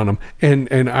cutting on him.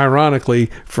 And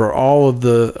ironically, for all of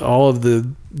the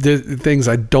things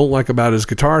I don't like about his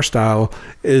guitar style,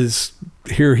 is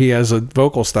here he has a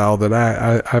vocal style that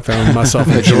I found myself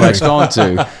enjoying. Latched on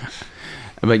to.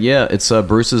 But yeah, it's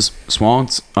Bruce's swan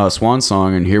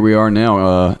song, and here we are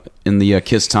now in the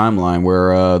Kiss timeline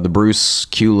where the Bruce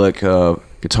Kulick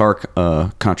guitar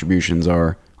contributions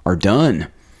are done.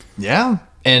 Yeah.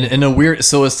 And in a weird,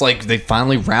 so it's like they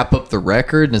finally wrap up the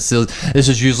record, and this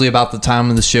is usually about the time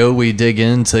of the show we dig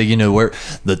into, where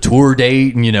the tour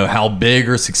date and how big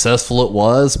or successful it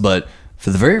was. But for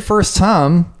the very first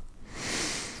time,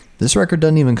 this record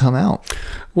doesn't even come out.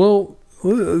 Well,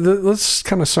 let's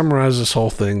kind of summarize this whole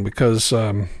thing, because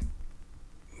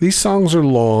these songs are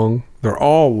long. They're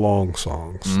all long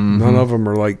songs. None of them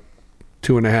are like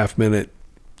 2.5 minute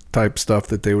type stuff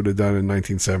that they would have done in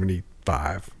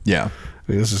 1975. Yeah.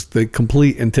 I mean, this is the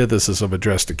complete antithesis of A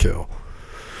Dress to Kill.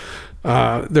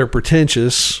 They're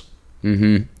pretentious,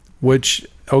 which,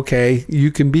 okay,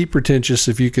 you can be pretentious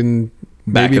if you can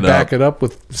back it up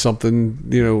with something,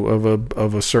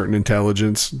 of a certain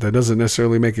intelligence. That doesn't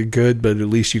necessarily make it good, but at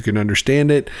least you can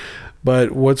understand it.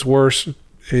 But what's worse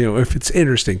if it's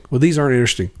interesting. Well, these aren't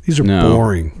interesting. These are No.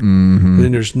 boring. And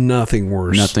then there's nothing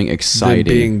worse. Nothing exciting.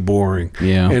 Than being boring.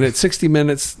 Yeah. And at 60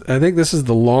 minutes, I think this is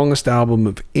the longest album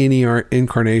of any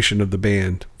incarnation of the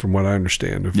band, from what I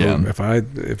understand. If I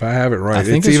have it right, I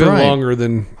think it's even right. longer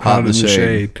than Hot in the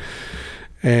Shade.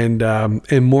 And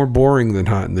more boring than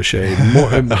Hot in the Shade.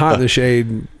 Hot in the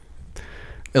Shade.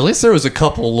 At least there was a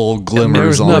couple little There glimmers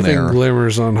was on nothing there.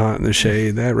 glimmers on Hot in the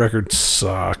Shade. That record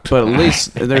sucked. But at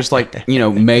least there's like,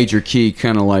 major key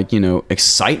kind of like,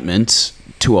 excitement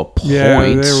to a point. Yeah,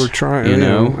 they were trying.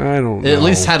 I don't know. It at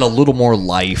least had a little more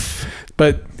life.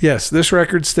 But yes, this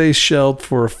record stays shelved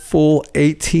for a full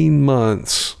 18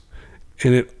 months,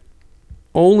 and it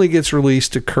only gets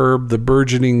released to curb the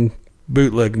burgeoning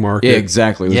bootleg market. Yeah,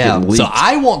 exactly. It was getting leaked. So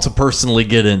I want to personally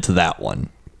get into that one.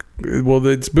 Well,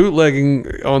 it's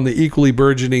bootlegging on the equally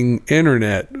burgeoning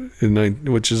internet,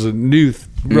 which is a new,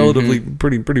 relatively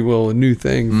pretty well a new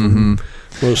thing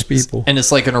for most people. And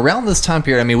it's like, and around this time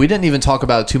period, I mean, we didn't even talk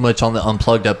about it too much on the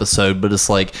Unplugged episode, but it's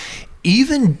like,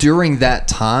 even during that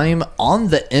time on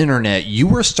the internet, you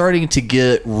were starting to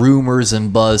get rumors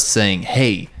and buzz saying,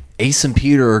 hey, Ace and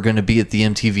Peter are going to be at the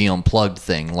MTV Unplugged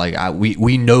thing. Like,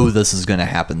 we know this is going to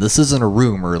happen. This isn't a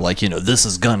rumor. Like, this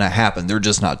is going to happen. They're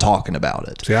just not talking about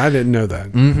it. See, I didn't know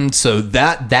that. So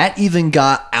that even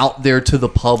got out there to the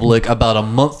public about a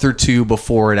month or two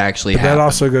before it actually happened. That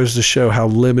also goes to show how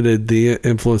limited the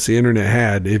influence the internet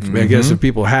had. I guess if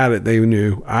people had it, they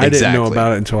knew. I didn't know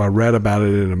about it until I read about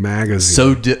it in a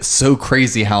magazine. So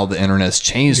crazy how the internet's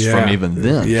changed from even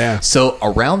then. Yeah. So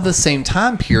around the same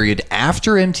time period,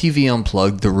 after MTV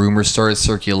Unplugged, the rumors started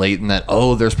circulating that,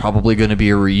 there's probably going to be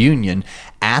a reunion.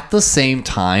 At the same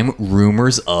time,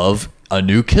 rumors of a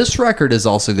new Kiss record is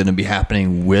also going to be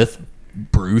happening with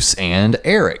Bruce and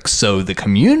Eric. So the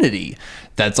community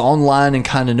that's online and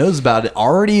kind of knows about it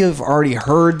have already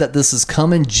heard that this is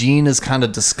coming. Gene has kind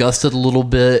of discussed it a little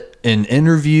bit in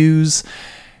interviews.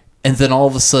 And then all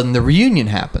of a sudden the reunion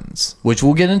happens, which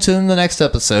we'll get into in the next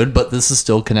episode, but this is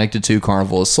still connected to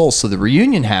Carnival of Souls. So the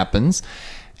reunion happens,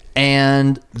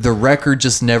 and the record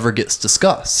just never gets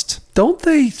discussed. Don't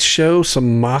they show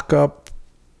some mock-up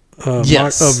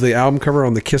Yes. of the album cover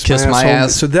on the Kiss My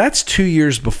Ass? So that's 2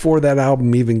 years before that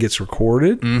album even gets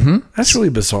recorded? Mm-hmm. That's really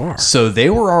bizarre. So they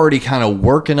were already kind of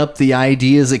working up the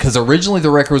ideas, because originally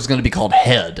the record was going to be called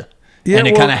Head. Yeah, and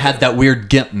it kind of had that weird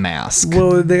gimp mask.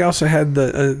 Well, they also had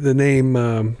the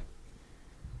name...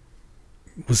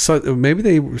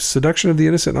 maybe Seduction of the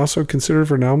Innocent also considered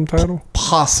for an album title?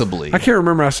 Possibly. I can't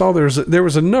remember. I saw there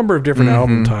was a number of different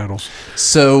album titles.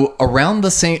 So around the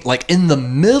same, like in the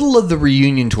middle of the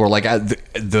reunion tour, like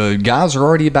the guys are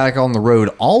already back on the road.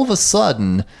 All of a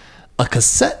sudden, a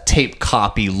cassette tape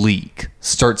copy leak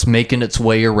starts making its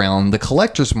way around the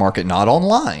collector's market, not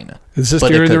online. Is this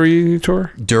during the reunion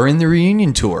tour? During the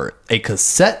reunion tour, a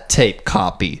cassette tape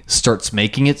copy starts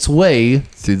making its way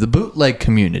through the bootleg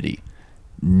community.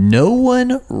 No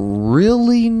one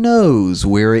really knows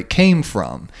where it came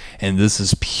from, and this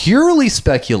is purely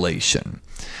speculation.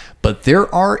 But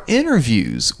there are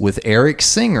interviews with Eric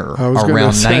Singer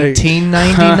around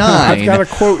 1999. I've got a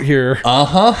quote here.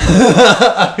 Go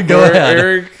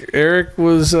ahead. Eric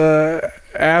was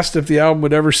asked if the album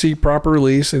would ever see proper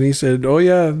release, and he said, "Oh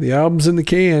yeah, the album's in the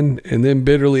can," and then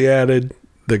bitterly added,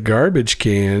 "the garbage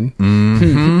can."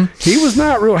 Mm-hmm. He was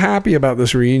not real happy about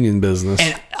this reunion business.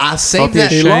 And I say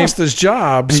that he lost his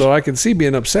job, so I can see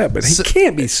being upset, but he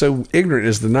can't be so ignorant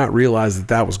as to not realize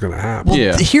that was going to happen.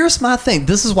 Well, here's my thing.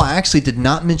 This is why I actually did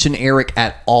not mention Eric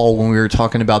at all when we were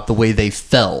talking about the way they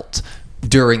felt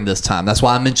during this time. That's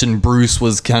why I mentioned Bruce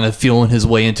was kind of feeling his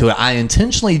way into it. I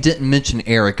intentionally didn't mention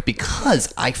Eric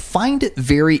because I find it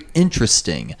very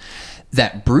interesting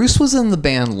that Bruce was in the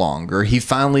band longer. He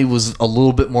finally was a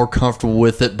little bit more comfortable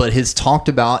with it, but has talked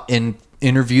about in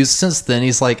interviews since then,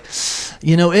 he's like,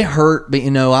 it hurt, but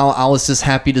I was just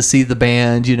happy to see the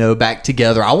band, back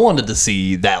together. I wanted to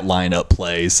see that lineup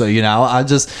play. So, I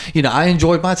just, I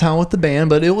enjoyed my time with the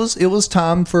band, but it was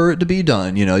time for it to be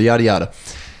done, yada, yada.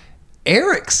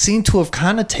 Eric seemed to have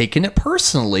kind of taken it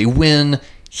personally when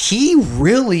he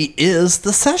really is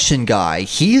the session guy.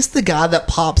 He's the guy that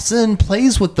pops in,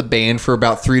 plays with the band for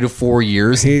about 3 to 4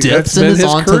 years, dips and is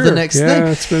on to the next thing. Yeah,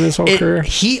 it's been his whole career.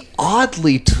 He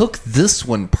oddly took this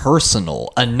one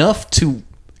personal enough to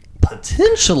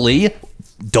potentially,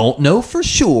 don't know for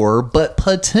sure, but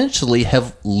potentially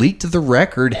have leaked the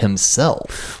record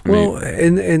himself. Well,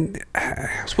 and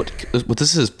this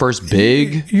is his first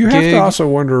big You have gig? to also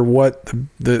wonder what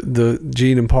the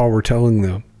Gene and Paul were telling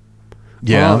them.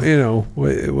 Yeah.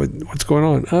 What's going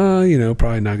on?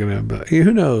 Probably not going to, but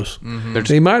who knows? Mm-hmm.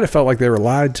 They might have felt like they were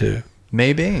lied to.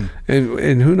 Maybe.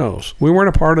 And who knows? We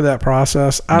weren't a part of that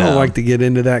process. I don't like to get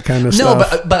into that kind of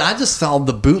stuff. No, but I just found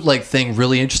the bootleg thing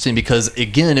really interesting because,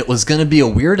 again, it was going to be a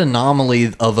weird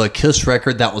anomaly of a Kiss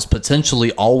record that was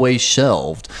potentially always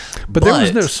shelved. But there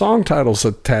was no song titles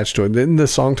attached to it. Didn't the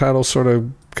song titles sort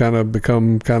of kind of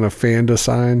become kind of fan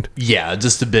assigned? Yeah,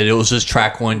 just a bit. It was just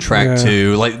track 1, track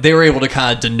 2. Like, they were able to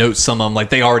kind of denote some of them. Like,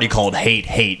 they already called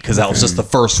hate because that was just the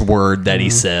first word that he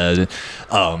said.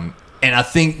 And I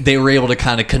think they were able to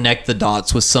kind of connect the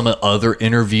dots with some of the other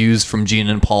interviews from Gene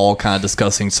and Paul kind of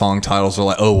discussing song titles. They're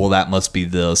like, oh, well, that must be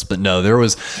this. But no, there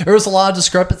was a lot of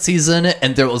discrepancies in it.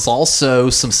 And there was also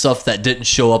some stuff that didn't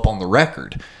show up on the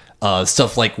record.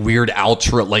 Stuff like weird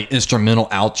outro, like instrumental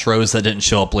outros that didn't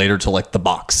show up later to like the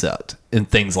box set and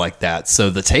things like that.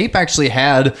 So the tape actually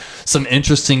had some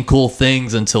interesting, cool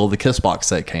things until the Kiss box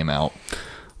set came out.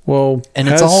 Well, and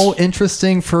it's all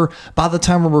interesting for, by the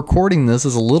time we're recording this,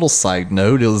 as a little side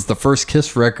note, it was the first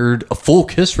Kiss record, a full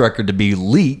Kiss record to be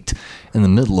leaked in the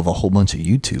middle of a whole bunch of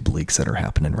YouTube leaks that are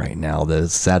happening right now that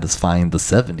is satisfying the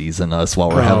 70s and us while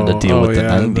we're having to deal with the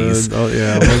 90s.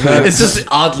 It's just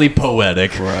oddly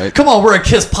poetic. Right. Come on, we're a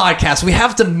Kiss podcast. We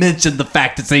have to mention the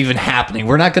fact it's even happening.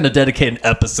 We're not going to dedicate an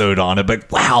episode on it,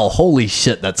 but wow, holy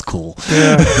shit, that's cool.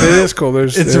 Yeah, it is cool.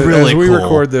 It's really as we cool.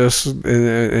 record this,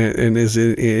 and as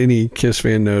any Kiss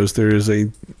fan knows, there is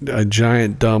a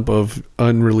giant dump of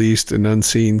unreleased and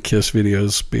unseen Kiss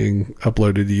videos being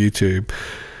uploaded to YouTube.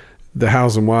 The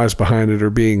hows and whys behind it are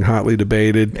being hotly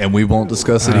debated, and we won't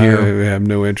discuss it here. I have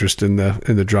no interest in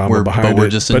the drama behind it. But we're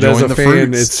just enjoying the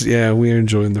fruits. We're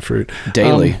enjoying the fruit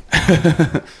daily.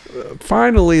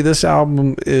 Finally, this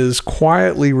album is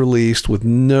quietly released with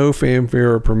no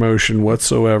fanfare or promotion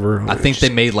whatsoever. I think they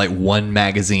made like one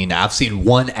magazine. I've seen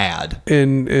one ad,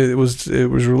 and it was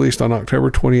released on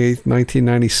October 28th,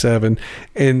 1997,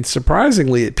 and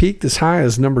surprisingly, it peaked as high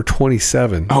as number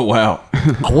 27. Oh wow!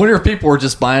 I wonder if people were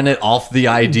just buying it off the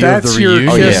idea of the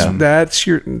reunion.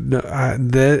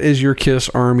 That is your Kiss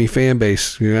Army fan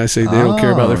base. I say they don't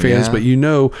care about their fans, but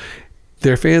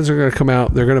their fans are going to come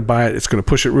out. They're going to buy it. It's going to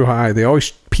push it real high. They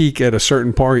always peak at a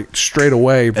certain point straight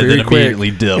away, very quick, immediately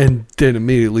dip, and then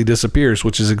immediately disappears,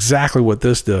 which is exactly what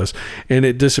this does. And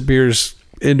it disappears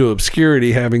into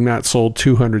obscurity, having not sold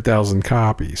 200,000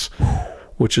 copies,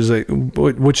 which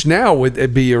now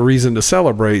would be a reason to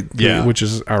celebrate. Which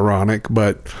is ironic,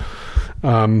 but.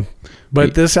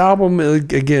 But this album,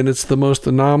 again, it's the most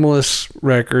anomalous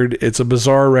record. It's a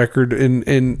bizarre record,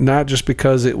 and not just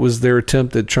because it was their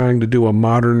attempt at trying to do a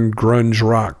modern grunge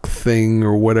rock thing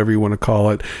or whatever you want to call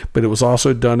it, but it was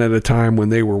also done at a time when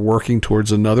they were working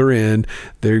towards another end.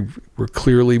 They were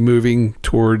clearly moving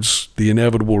towards the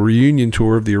inevitable reunion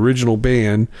tour of the original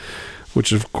band,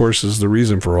 which, of course, is the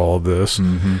reason for all of this.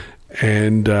 Mm-hmm.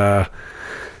 And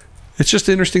it's just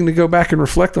interesting to go back and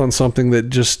reflect on something that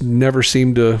just never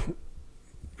seemed to...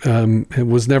 it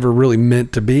was never really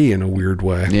meant to be in a weird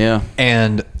way. Yeah.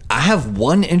 And I have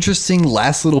one interesting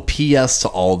last little PS to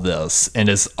all this, and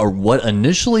it's what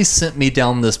initially sent me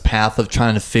down this path of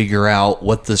trying to figure out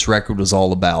what this record was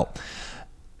all about.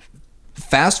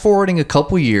 Fast forwarding a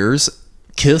couple years,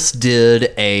 Kiss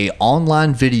did a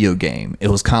online video game. It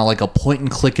was kind of like a point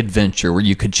and click adventure where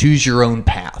you could choose your own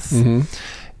path. Mm-hmm.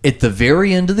 At the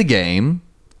very end of the game,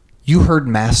 you heard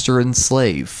Master and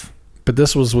Slave. But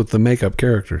this was with the makeup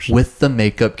characters. With the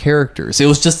makeup characters. It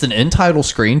was just an end title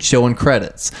screen showing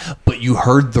credits. But you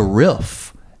heard the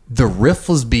riff. The riff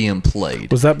was being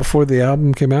played. Was that before the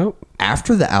album came out?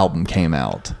 After the album came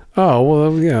out. Oh,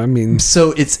 well, yeah, I mean...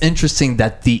 So it's interesting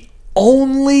that the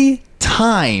only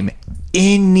time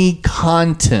any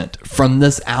content from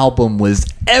this album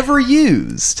was ever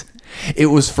used... It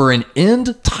was for an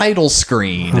end title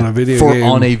screen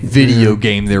on a video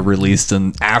game they released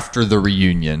after the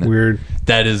reunion. Weird.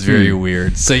 That is very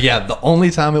weird. So yeah, the only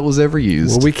time it was ever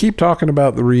used. Well, we keep talking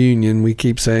about the reunion. We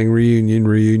keep saying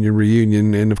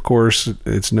reunion. And of course,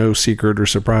 it's no secret or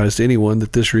surprise to anyone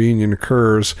that this reunion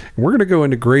occurs. And we're going to go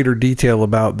into greater detail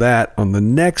about that on the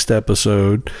next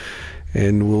episode.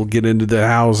 And we'll get into the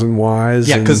hows and whys.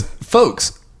 Yeah, because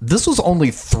folks, this was only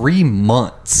 3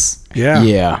 months. Yeah.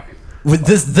 Yeah. With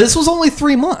this was only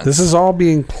 3 months. This is all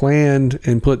being planned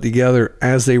and put together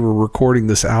as they were recording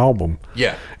this album.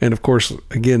 Yeah. And of course,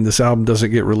 again, this album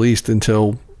doesn't get released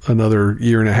until another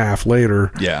year and a half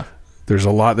later. Yeah. There's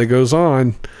a lot that goes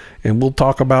on, and we'll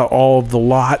talk about all of the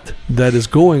lot that is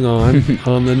going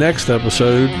on the next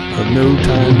episode of No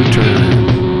Time to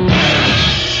Turn.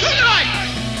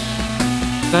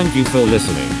 Thank you for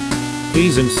listening.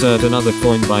 Please insert another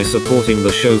coin by supporting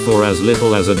the show for as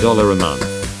little as $1 a month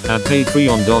at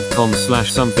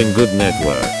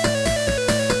patreon.com/somethinggoodnetwork.